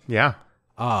 So yeah.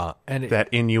 And that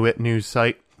Inuit news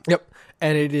site. Yep.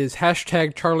 And it is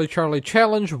hashtag Charlie Charlie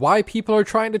Challenge, why people are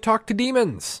trying to talk to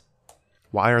demons.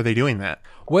 Why are they doing that?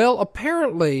 Well,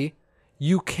 apparently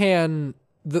you can...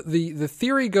 The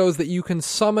theory goes that you can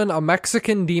summon a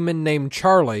Mexican demon named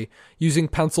Charlie using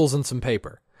pencils and some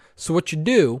paper. So what you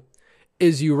do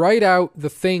is you write out the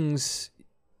things,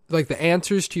 like the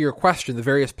answers to your question, the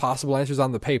various possible answers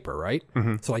on the paper, right?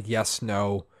 Mm-hmm. So like yes,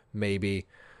 no, maybe,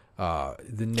 the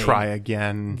name. Try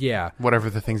again. Yeah. Whatever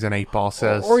the things an 8-ball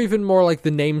says. Or even more like the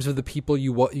names of the people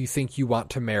you think you want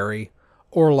to marry.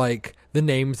 Or like the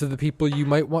names of the people you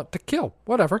might want to kill.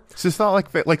 Whatever. So it's not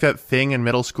like that thing in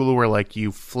middle school where like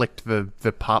you flicked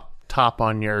the pop top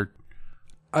on your...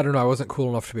 I don't know. I wasn't cool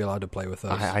enough to be allowed to play with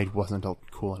those. I wasn't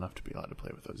cool enough to be allowed to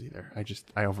play with those either.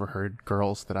 I overheard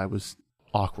girls that I was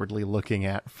awkwardly looking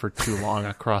at for too long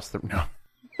across the... No.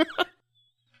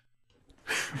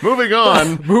 Moving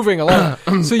on. Moving along.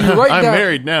 So you write down... I'm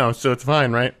married now, so it's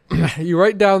fine, right? You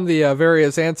write down the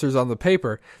various answers on the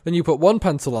paper. Then you put one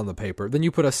pencil on the paper. Then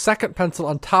you put a second pencil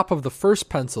on top of the first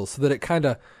pencil so that it kind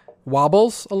of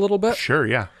wobbles a little bit. Sure,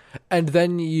 yeah. And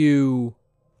then you...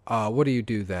 what do you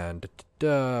do then?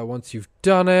 Once you've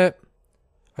done it,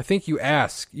 I think you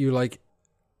ask. You like...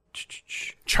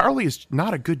 Charlie is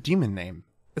not a good demon name.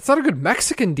 It's not a good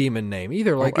Mexican demon name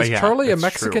either. Like, is Charlie a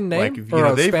Mexican name? Like, or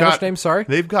a Spanish name, sorry?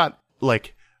 They've got,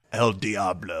 like, El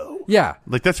Diablo. Yeah.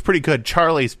 Like, that's pretty good.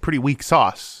 Charlie's pretty weak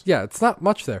sauce. Yeah, it's not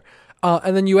much there.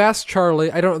 And then you ask Charlie,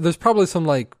 there's probably some,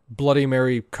 like, Bloody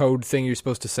Mary code thing you're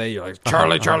supposed to say. You're like,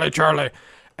 Charlie, Charlie, Charlie.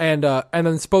 And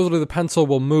then supposedly the pencil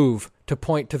will move to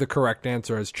point to the correct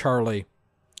answer as Charlie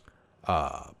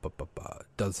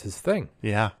does his thing.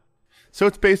 Yeah. So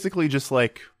it's basically just,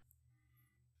 like...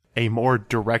 a more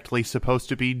directly supposed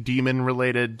to be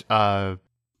demon-related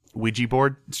Ouija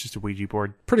board. It's just a Ouija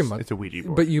board. Pretty much. It's a Ouija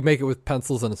board. But you make it with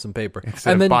pencils and some paper.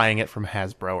 Instead of buying it from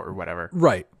Hasbro or whatever.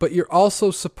 Right. But you're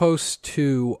also supposed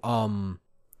to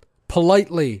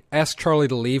politely ask Charlie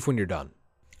to leave when you're done.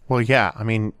 Well, yeah. I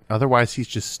mean, otherwise he's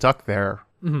just stuck there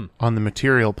on the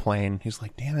material plane. He's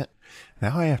like, damn it.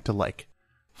 Now I have to, like,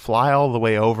 fly all the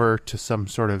way over to some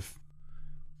sort of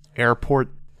airport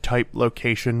type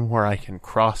location where I can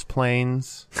cross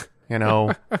planes, you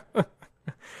know. I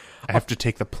have to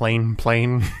take the plane.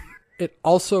 It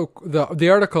also the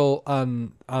article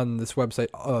on this website,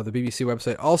 the BBC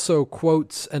website, also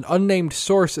quotes an unnamed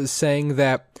source as saying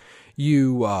that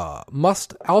You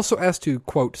must also ask to,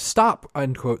 quote, stop,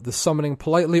 unquote, the summoning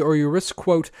politely, or you risk,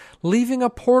 quote, leaving a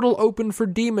portal open for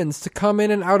demons to come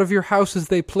in and out of your house as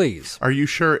they please. Are you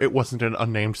sure it wasn't an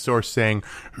unnamed source saying,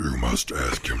 you must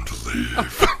ask him to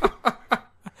leave?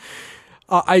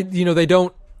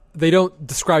 They don't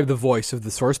describe the voice of the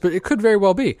source, but it could very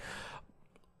well be.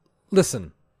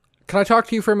 Listen, can I talk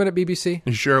to you for a minute, BBC?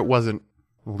 You sure it wasn't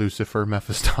Lucifer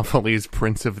Mephistopheles,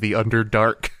 Prince of the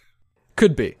Underdark?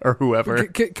 Could be. Or whoever.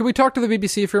 Can we talk to the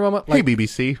BBC for a moment? Hey,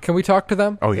 BBC. Can we talk to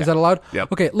them? Oh, yeah. Is that allowed?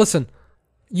 Yep. Okay, listen.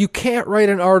 You can't write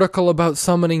an article about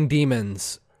summoning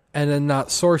demons and then not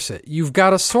source it. You've got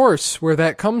to source where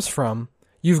that comes from.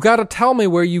 You've got to tell me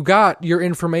where you got your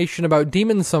information about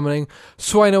demon summoning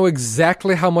so I know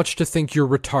exactly how much to think you're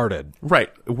retarded. Right.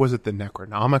 Was it the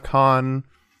Necronomicon?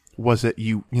 Was it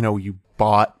you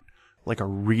bought like a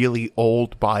really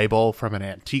old Bible from an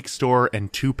antique store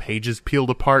and 2 pages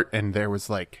peeled apart and there was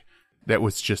that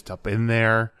was just up in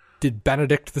there? Did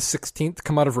Benedict the 16th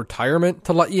come out of retirement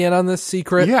to let you in on this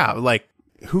secret? Yeah,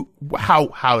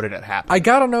 how did it happen? I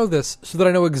gotta know this so that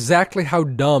I know exactly how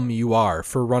dumb you are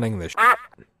for running this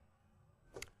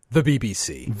The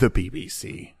BBC. The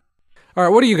BBC. All right,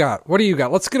 what do you got?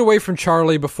 Let's get away from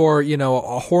Charlie before,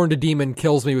 a horned demon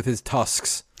kills me with his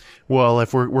tusks. Well,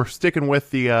 if we're sticking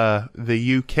with the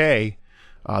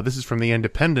UK, this is from the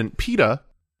Independent. PETA,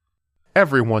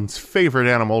 everyone's favorite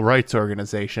animal rights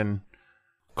organization,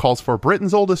 calls for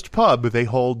Britain's oldest pub. They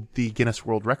hold the Guinness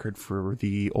World Record for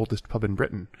the oldest pub in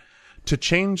Britain, to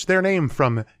change their name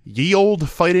from Ye Olde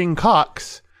Fighting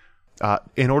Cocks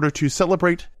in order to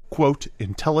celebrate, quote,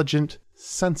 intelligent,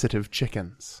 sensitive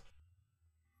chickens.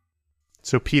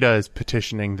 So PETA is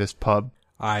petitioning this pub.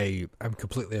 I am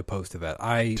completely opposed to that.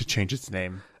 To change its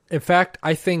name. In fact,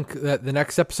 I think that the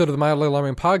next episode of the Mildly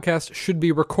Alarming podcast should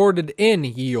be recorded in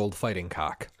Ye Olde Fighting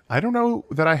Cock. I don't know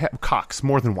that I have cocks,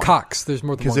 more than one. Cocks, there's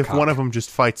more than one. Because if cock. one of them just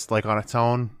fights on its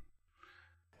own,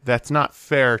 that's not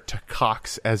fair to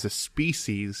cocks as a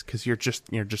species. Because you're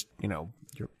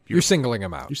singling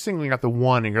them out. You're singling out the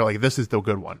one, and you're like, this is the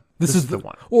good one. This is the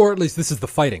one, or at least this is the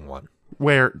fighting one.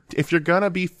 Where if you're gonna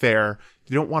be fair,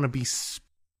 you don't want to be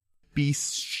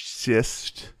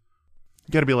speciesist.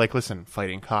 You gotta be like, listen,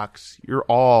 fighting cocks, you're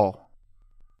all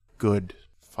good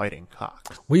fighting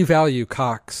cocks. We value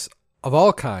cocks of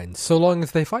all kinds, so long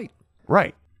as they fight.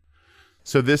 Right.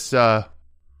 So this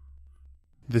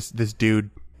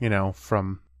dude,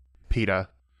 from PETA,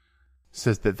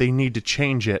 says that they need to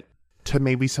change it to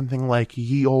maybe something like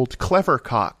Ye Olde Clever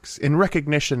Cocks, in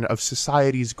recognition of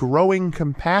society's growing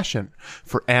compassion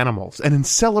for animals and in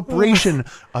celebration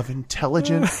of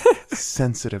intelligent,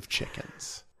 sensitive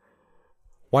chickens.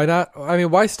 Why not? I mean,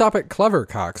 why stop at Clever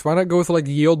Cocks? Why not go with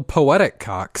Ye Olde Poetic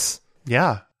Cocks?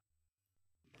 Yeah.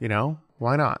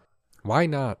 Why not? Why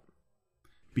not?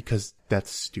 Because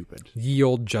that's stupid. Ye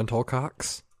Olde Gentle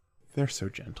Cocks? They're so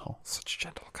gentle. Such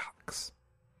gentle cocks.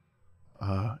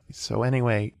 So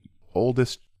anyway,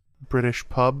 oldest British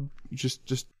pub, just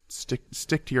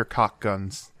stick to your cock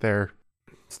guns there.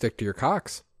 Stick to your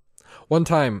cocks. One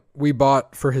time, we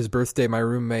bought for his birthday, my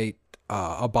roommate,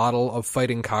 a bottle of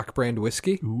Fighting Cock brand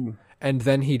whiskey. Ooh. And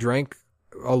then he drank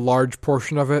a large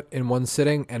portion of it in one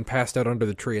sitting and passed out under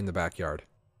the tree in the backyard.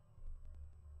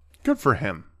 Good for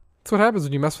him. That's what happens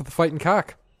when you mess with the fighting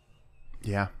cock.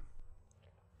 Yeah.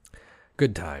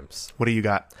 Good times. What do you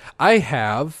got? I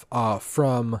have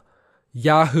from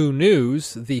Yahoo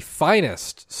News, the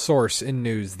finest source in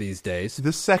news these days.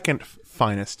 The second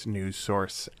finest news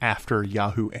source after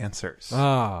Yahoo Answers.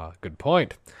 Ah, good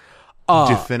point.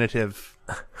 Definitive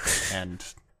and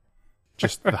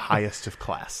just the highest of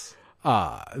class.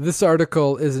 This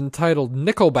article is entitled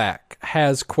Nickelback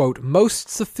has, quote, most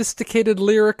sophisticated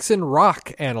lyrics in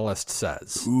rock, analyst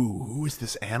says. Ooh, who is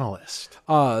this analyst?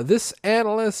 This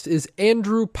analyst is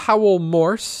Andrew Powell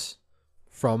Morse,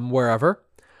 from wherever,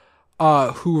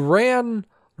 who ran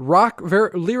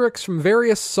lyrics from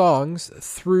various songs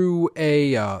through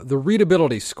the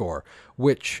readability score,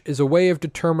 which is a way of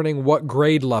determining what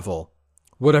grade level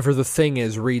whatever the thing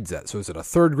is reads at. So is it a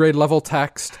 3rd grade level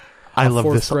text? I love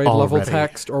this grade already. Level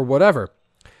text or whatever.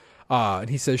 And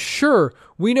he says, sure,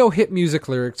 we know hit music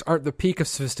lyrics aren't the peak of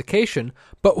sophistication,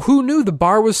 but who knew the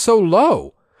bar was so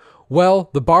low?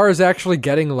 Well, the bar is actually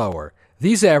getting lower.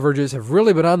 These averages have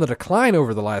really been on the decline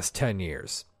over the last 10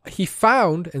 years. He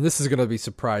found, and this is going to be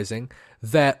surprising,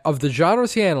 that of the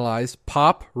genres he analyzed,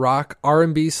 pop, rock,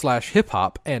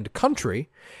 R&B/hip-hop, and country,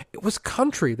 it was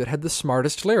country that had the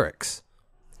smartest lyrics.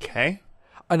 Okay.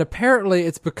 And apparently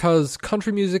it's because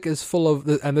country music is full of,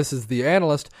 and this is the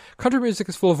analyst, country music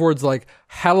is full of words like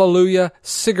hallelujah,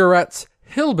 cigarettes,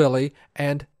 hillbilly,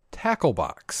 and tackle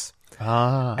box.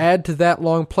 Add to that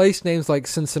long place names like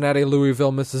Cincinnati,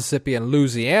 Louisville, Mississippi, and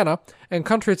Louisiana, and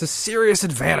country has a serious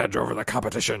advantage over the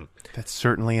competition. That's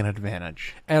certainly an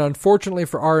advantage. And unfortunately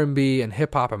for R&B and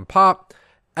hip-hop and pop,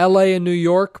 LA and New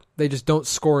York, they just don't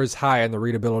score as high on the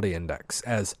readability index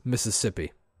as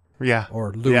Mississippi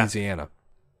or Louisiana.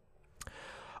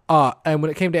 And when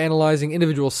it came to analyzing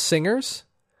individual singers,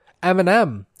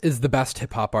 Eminem is the best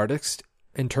hip-hop artist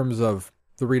in terms of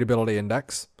the readability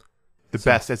index. The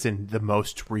best as in the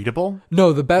most readable?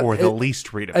 No, the best. Or the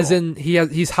least readable? As in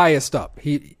he's highest up.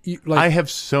 I have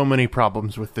so many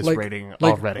problems with this rating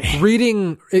already.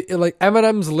 Reading,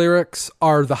 Eminem's lyrics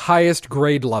are the highest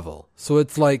grade level. So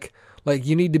it's like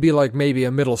you need to be like maybe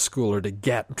a middle schooler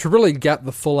to really get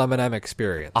the full Eminem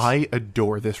experience. I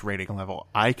adore this rating level.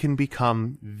 I can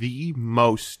become the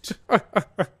most...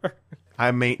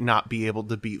 I may not be able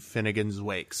to beat Finnegan's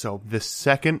Wake. So the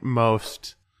second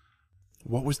most...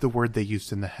 What was the word they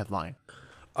used in the headline?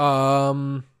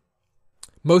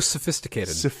 Most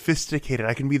sophisticated. Sophisticated.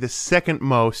 I can be the second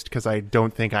most because I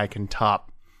don't think I can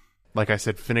top, like I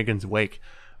said, Finnegan's Wake.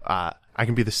 I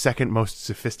can be the second most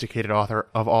sophisticated author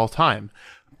of all time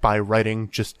by writing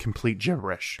just complete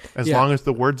gibberish. As long as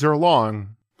the words are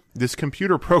long, this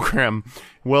computer program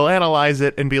will analyze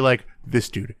it and be like, this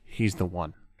dude, he's the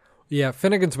one. Yeah,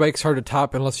 Finnegan's Wake's hard to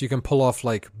top unless you can pull off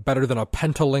better than a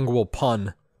pentalingual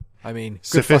pun. I mean,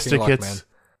 good fucking luck, man.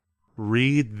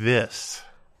 Read this.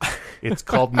 It's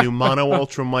called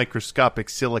pneumono-ultramicroscopic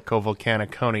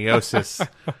silicovolcaniconiosis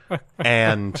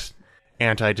and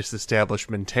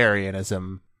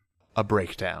anti-disestablishmentarianism, a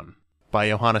breakdown by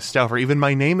Johannes Stauffer. Even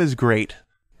my name is great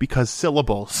because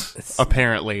syllables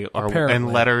apparently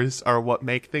and letters are what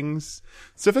make things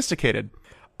sophisticated.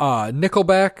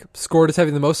 Nickelback scored as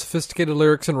having the most sophisticated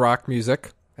lyrics in rock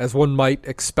music, as one might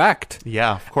expect.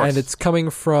 Yeah, of course. And it's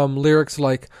coming from lyrics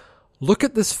like, look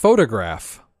at this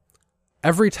photograph.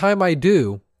 Every time I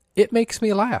do, it makes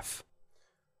me laugh.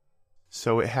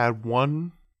 So it had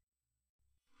one...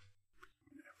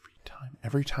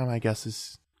 Every time, I guess,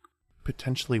 is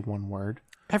potentially one word.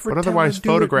 But otherwise,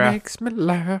 photograph... It makes me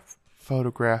laugh.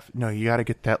 Photograph... No, you gotta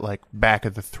get that, back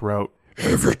of the throat.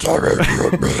 Every time I do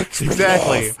it makes me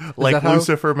Exactly. laugh. Like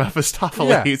Lucifer Mephistopheles,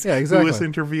 yeah, exactly. who was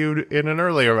interviewed in an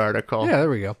earlier article. Yeah, there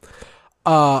we go.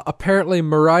 Apparently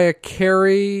Mariah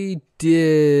Carey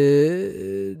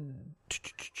did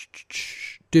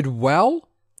well.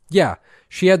 Yeah,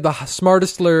 she had the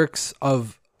smartest lyrics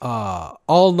of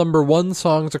all number one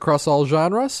songs across all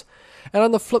genres. And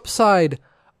on the flip side,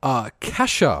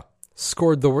 Kesha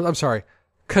scored the worst. I'm sorry,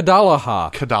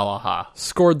 Kadalaha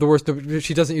scored the worst.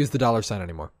 She doesn't use the $sign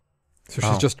anymore. So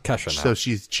she's just Kesha now. So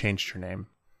she's changed her name.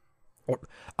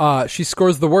 She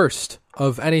scores the worst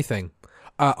of anything.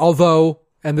 Although,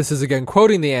 and this is again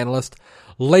quoting the analyst,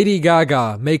 Lady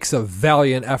Gaga makes a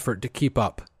valiant effort to keep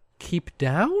up. Keep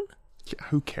down? Yeah,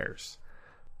 who cares?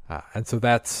 And so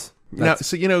that's now,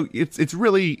 so it's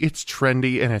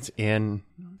trendy and it's in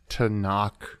to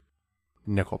knock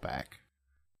Nickelback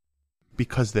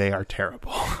because they are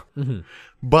terrible. Mm-hmm.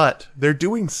 But they're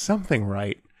doing something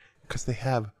right because they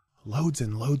have loads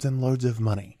and loads and loads of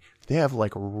money. They have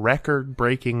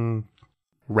record-breaking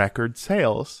record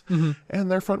sales, and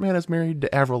their frontman is married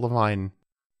to Avril Lavigne.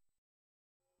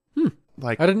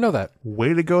 I didn't know that.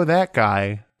 Way to go, that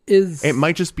guy. It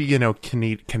might just be,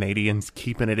 Canadians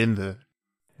keeping it in the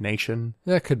nation.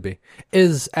 That could be.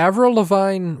 Is Avril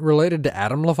Lavigne related to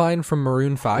Adam Levine from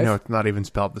Maroon 5? No, it's not even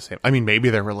spelled the same. I mean, maybe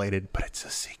they're related, but it's a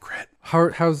secret.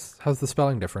 How's the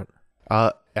spelling different?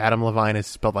 Adam Levine is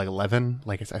spelled like Levin.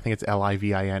 I think it's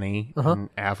Livine. And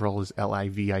Avril is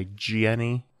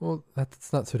Livigne. Well,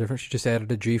 that's not so different. She just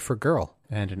added a G for girl.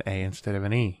 And an A instead of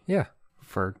an E. Yeah.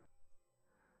 For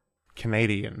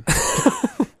Canadian.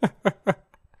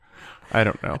 I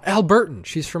don't know. Albertan.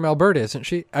 She's from Alberta, isn't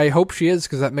she? I hope she is,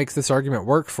 because that makes this argument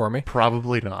work for me.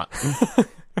 Probably not.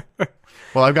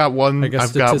 Well, I've got one.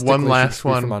 I've got one last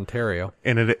one from Ontario,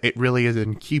 and it really is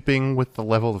in keeping with the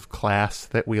level of class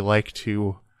that we like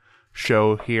to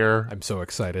show here. I'm so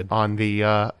excited on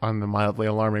the mildly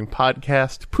alarming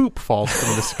podcast. Poop falls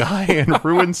from the sky and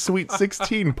ruins Sweet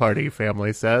 16 party.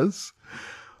 Family says.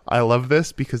 I love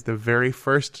this because the very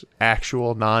first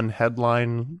actual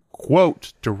non-headline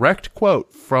quote, direct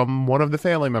quote from one of the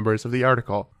family members of the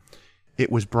article.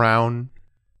 It was brown.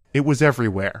 It was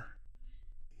everywhere.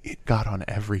 It got on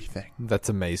everything. That's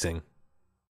amazing.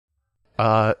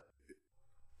 So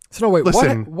no, wait,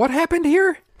 listen, what happened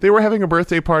here? They were having a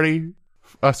birthday party,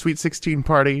 a Sweet 16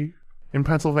 party in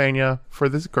Pennsylvania for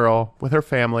this girl with her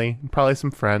family and probably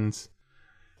some friends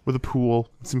with a pool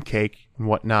and some cake and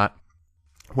whatnot.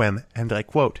 when, and I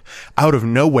quote, out of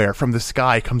nowhere from the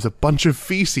sky comes a bunch of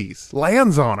feces,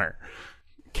 lands on her.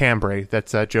 Cambray,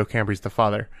 that's Joe Cambry's the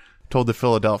father, told the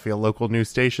Philadelphia local news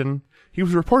station he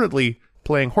was reportedly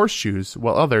playing horseshoes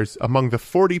while others, among the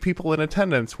 40 people in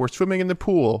attendance, were swimming in the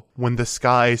pool when the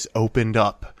skies opened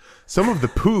up. Some of the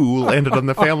poo landed on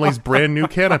the family's brand new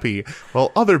canopy,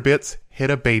 while other bits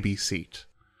hit a baby seat.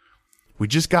 We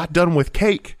just got done with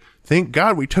cake. Thank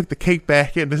God we took the cake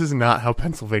back in. This is not how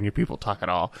Pennsylvania people talk at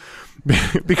all.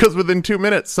 Because within 2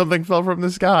 minutes, something fell from the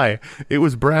sky. It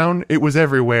was brown. It was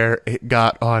everywhere. It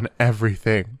got on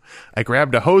everything. I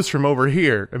grabbed a hose from over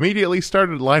here, immediately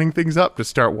started lining things up to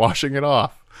start washing it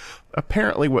off.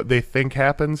 Apparently what they think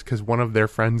happens, because one of their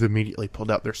friends immediately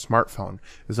pulled out their smartphone,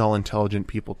 is all intelligent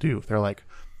people do. They're like,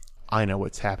 I know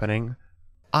what's happening.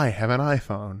 I have an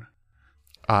iPhone.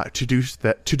 To deduce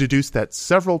that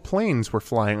several planes were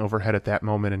flying overhead at that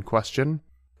moment in question.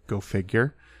 Go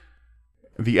figure.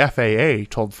 The FAA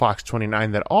told Fox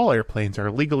 29 that all airplanes are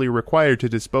legally required to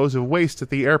dispose of waste at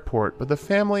the airport, but the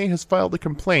family has filed a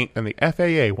complaint and the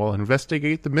FAA will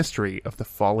investigate the mystery of the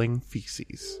falling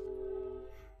feces.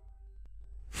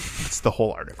 It's the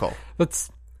whole article. That's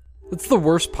the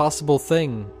worst possible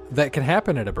thing that can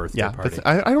happen at a birthday party.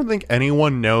 I don't think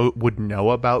anyone would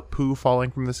know about poo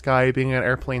falling from the sky being an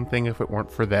airplane thing if it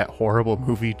weren't for that horrible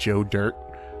movie Joe Dirt.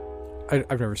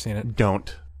 I've never seen it.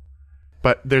 Don't.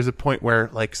 But there's a point where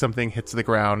like something hits the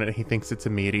ground and he thinks it's a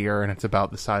meteor and it's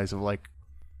about the size of like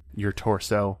your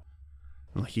torso.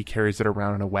 And, like, he carries it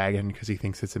around in a wagon because he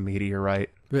thinks it's a meteorite.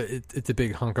 It's a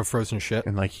big hunk of frozen shit.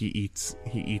 And like he eats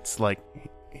like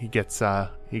he gets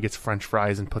French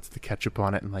fries and puts the ketchup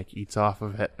on it and like eats off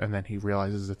of it, and then he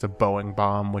realizes it's a Boeing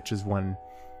bomb, which is when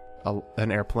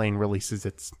an airplane releases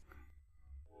its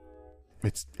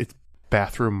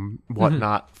bathroom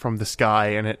whatnot from the sky,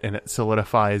 and it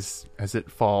solidifies as it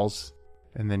falls,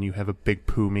 and then you have a big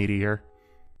poo meteor.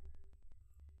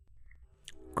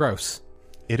 Gross.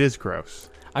 It is gross.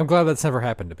 I'm glad that's never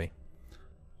happened to me.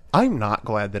 I'm not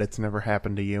glad that it's never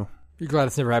happened to you. You're glad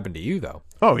it's never happened to you, though.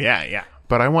 Oh, yeah.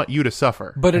 But I want you to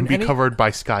suffer and be covered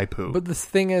by sky poo. But the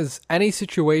thing is, any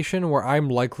situation where I'm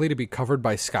likely to be covered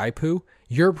by sky poo,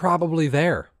 you're probably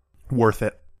there. Worth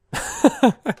it.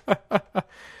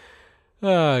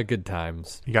 Good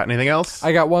times. You got anything else?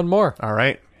 I got one more. All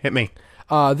right. Hit me.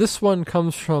 This one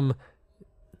comes from,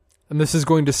 and this is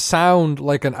going to sound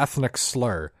like an ethnic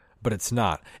slur, but it's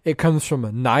not. It comes from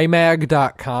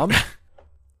nymag.com.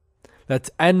 That's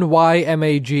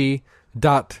nymag.com.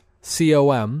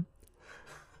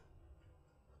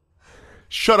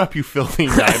 Shut up, you filthy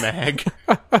Nymag.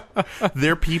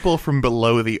 They're people from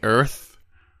below the earth.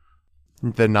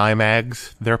 The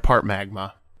Nymags, they're part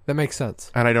magma. That makes sense.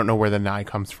 And I don't know where the Nye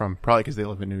comes from. Probably because they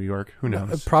live in New York. Who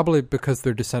knows? Probably because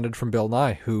they're descended from Bill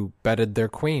Nye, who bedded their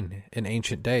queen in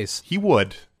ancient days. He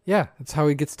would. Yeah, that's how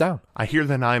he gets down. I hear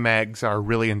the Nymags are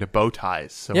really into bow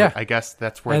ties, so yeah. I guess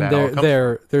that's where that all comes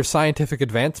from. Their scientific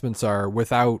advancements are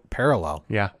without parallel.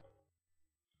 Yeah.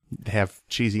 They have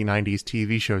cheesy 90s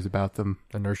TV shows about them.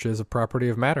 Inertia is a property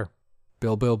of matter.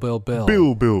 Bill. Bill.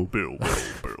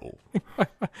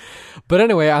 But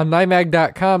anyway, on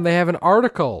nymag.com, they have an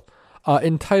article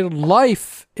entitled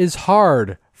Life is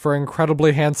Hard for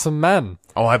Incredibly Handsome Men.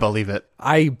 Oh, I believe it.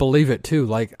 I believe it, too.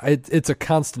 Like, it's a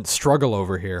constant struggle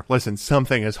over here. Listen,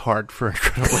 something is hard for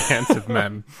incredibly handsome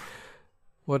men.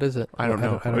 What is it? I don't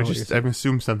know. I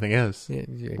assume something is.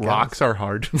 Yeah, Rocks are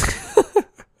hard.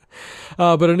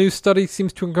 But a new study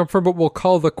seems to confirm what we'll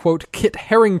call the, quote, Kit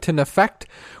Harington effect,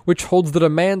 which holds that a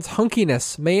man's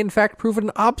hunkiness may in fact prove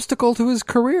an obstacle to his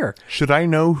career. Should I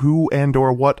know who and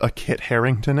or what a Kit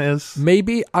Harington is?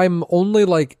 Maybe. I'm only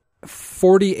like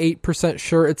 48%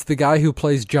 sure it's the guy who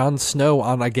plays Jon Snow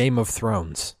on A Game of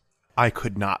Thrones. I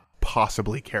could not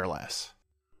possibly care less.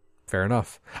 Fair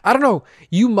enough. I don't know.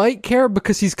 You might care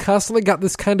because he's constantly got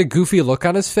this kind of goofy look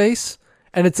on his face.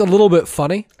 And it's a little bit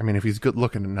funny. I mean, if he's good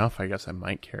looking enough, I guess I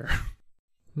might care.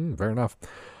 Fair enough.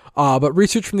 But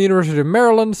research from the University of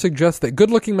Maryland suggests that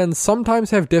good-looking men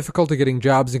sometimes have difficulty getting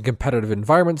jobs in competitive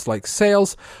environments like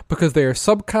sales because they are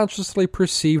subconsciously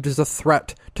perceived as a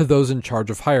threat to those in charge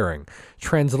of hiring.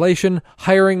 Translation,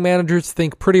 hiring managers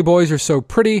think pretty boys are so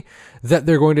pretty that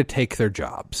they're going to take their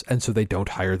jobs, and so they don't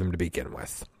hire them to begin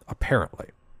with,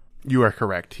 apparently. You are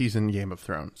correct. He's in Game of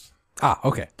Thrones.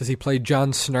 Okay. Does he play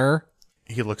Jon Snow?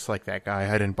 He looks like that guy.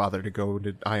 I didn't bother to go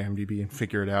to IMDb and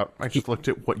figure it out. I just looked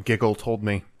at what Giggle told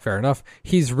me. Fair enough.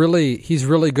 He's really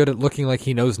good at looking like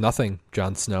he knows nothing,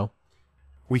 Jon Snow.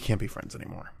 We can't be friends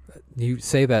anymore. You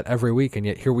say that every week, and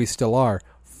yet here we still are,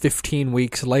 15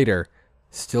 weeks later,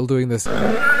 Still doing this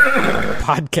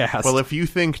podcast. Well, if you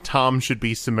think Tom should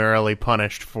be summarily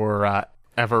punished for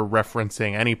ever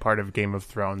referencing any part of Game of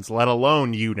Thrones, let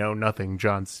alone you know nothing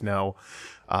Jon Snow,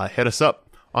 hit us up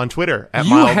on Twitter at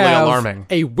you Mildly have Alarming.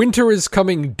 A Winter is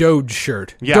Coming Doge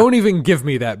shirt. Yeah. Don't even give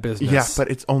me that business. Yeah,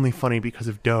 but it's only funny because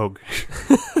of Doge.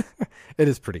 It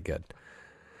is pretty good.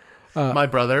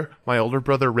 My older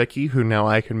brother Ricky, who now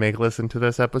I can make listen to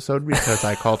this episode because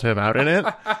I called him out in it,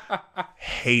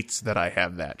 hates that I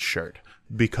have that shirt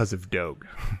because of Doge,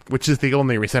 which is the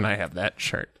only reason I have that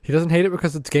shirt. He doesn't hate it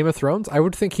because it's Game of Thrones? I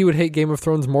would think he would hate Game of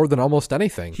Thrones more than almost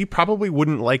anything. He probably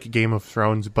wouldn't like Game of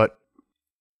Thrones, but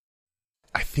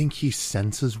I think he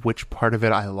senses which part of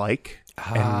it I like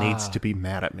and needs to be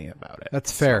mad at me about it.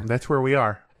 That's fair. So that's where we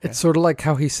are. It's sort of like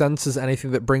how he senses anything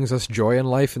that brings us joy in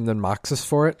life and then mocks us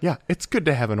for it. Yeah, it's good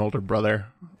to have an older brother.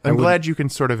 I'm glad you can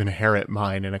sort of inherit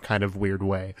mine in a kind of weird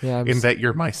way. Yeah, that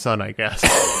you're my son, I guess.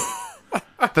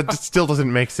 That still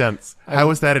doesn't make sense. How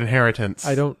is that inheritance?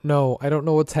 I don't know. I don't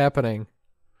know what's happening.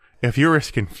 If you're as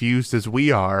confused as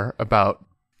we are about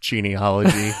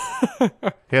genealogy,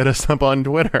 hit us up on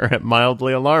Twitter at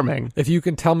Mildly Alarming. If you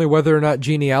can tell me whether or not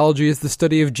genealogy is the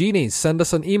study of genies, send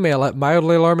us an email at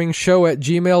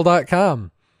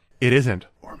mildlyalarmingshow@gmail.com. It isn't.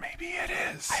 Or maybe it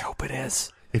is. I hope it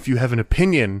is. If you have an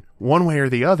opinion, one way or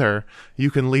the other,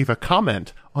 you can leave a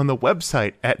comment on the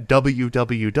website at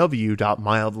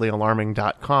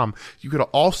www.mildlyalarming.com. You could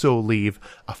also leave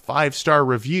a 5-star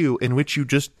review in which you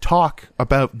just talk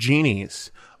about genies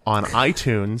on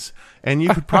iTunes, and you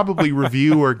could probably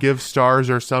review or give stars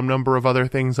or some number of other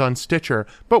things on Stitcher,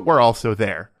 but we're also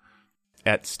there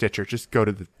at Stitcher. Just go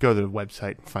to the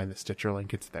website and find the Stitcher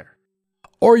link. It's there.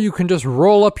 Or you can just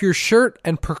roll up your shirt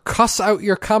and percuss out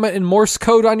your comment in Morse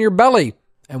code on your belly,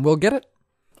 and we'll get it.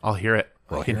 I'll hear it.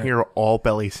 I can hear all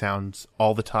belly sounds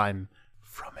all the time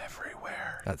from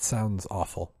everywhere. That sounds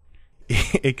awful.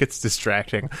 It gets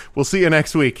distracting. We'll see you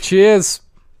next week. Cheers.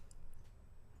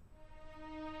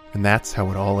 And that's how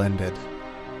it all ended.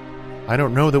 I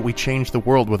don't know that we changed the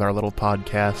world with our little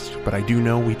podcast, but I do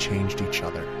know we changed each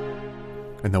other.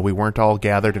 And though we weren't all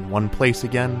gathered in one place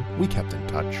again, we kept in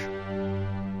touch.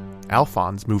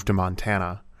 Alphonse moved to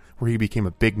Montana, where he became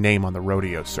a big name on the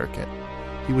rodeo circuit.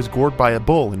 He was gored by a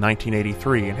bull in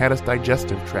 1983 and had his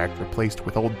digestive tract replaced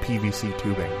with old PVC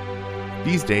tubing.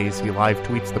 These days, he live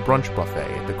tweets the brunch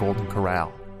buffet at the Golden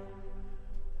Corral.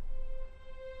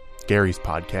 Gary's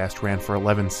podcast ran for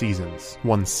 11 seasons,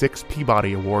 won 6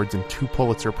 Peabody Awards and 2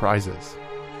 Pulitzer Prizes.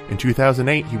 In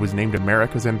 2008, he was named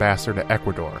America's ambassador to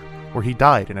Ecuador, where he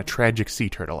died in a tragic sea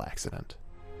turtle accident.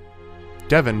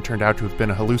 Devin turned out to have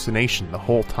been a hallucination the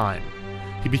whole time.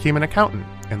 He became an accountant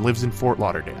and lives in Fort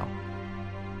Lauderdale.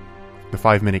 The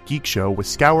 5-Minute Geek Show was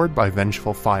scoured by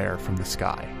vengeful fire from the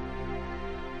sky.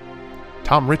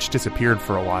 Tom Rich disappeared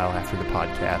for a while after the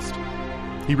podcast.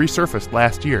 He resurfaced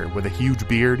last year with a huge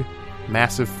beard,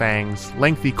 massive fangs,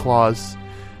 lengthy claws,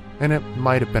 and it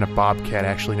might have been a bobcat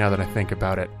actually now that I think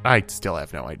about it. I still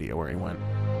have no idea where he went.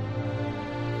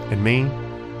 And me?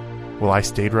 Well, I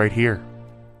stayed right here.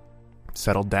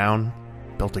 Settled down,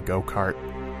 built a go-kart,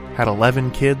 had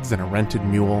 11 kids and a rented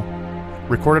mule,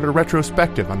 recorded a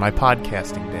retrospective on my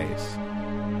podcasting days.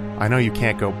 I know you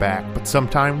can't go back, but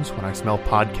sometimes when I smell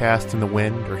podcasts in the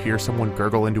wind or hear someone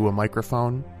gurgle into a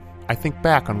microphone, I think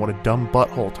back on what a dumb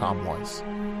butthole Tom was,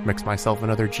 mix myself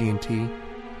another G&T,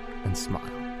 and smile.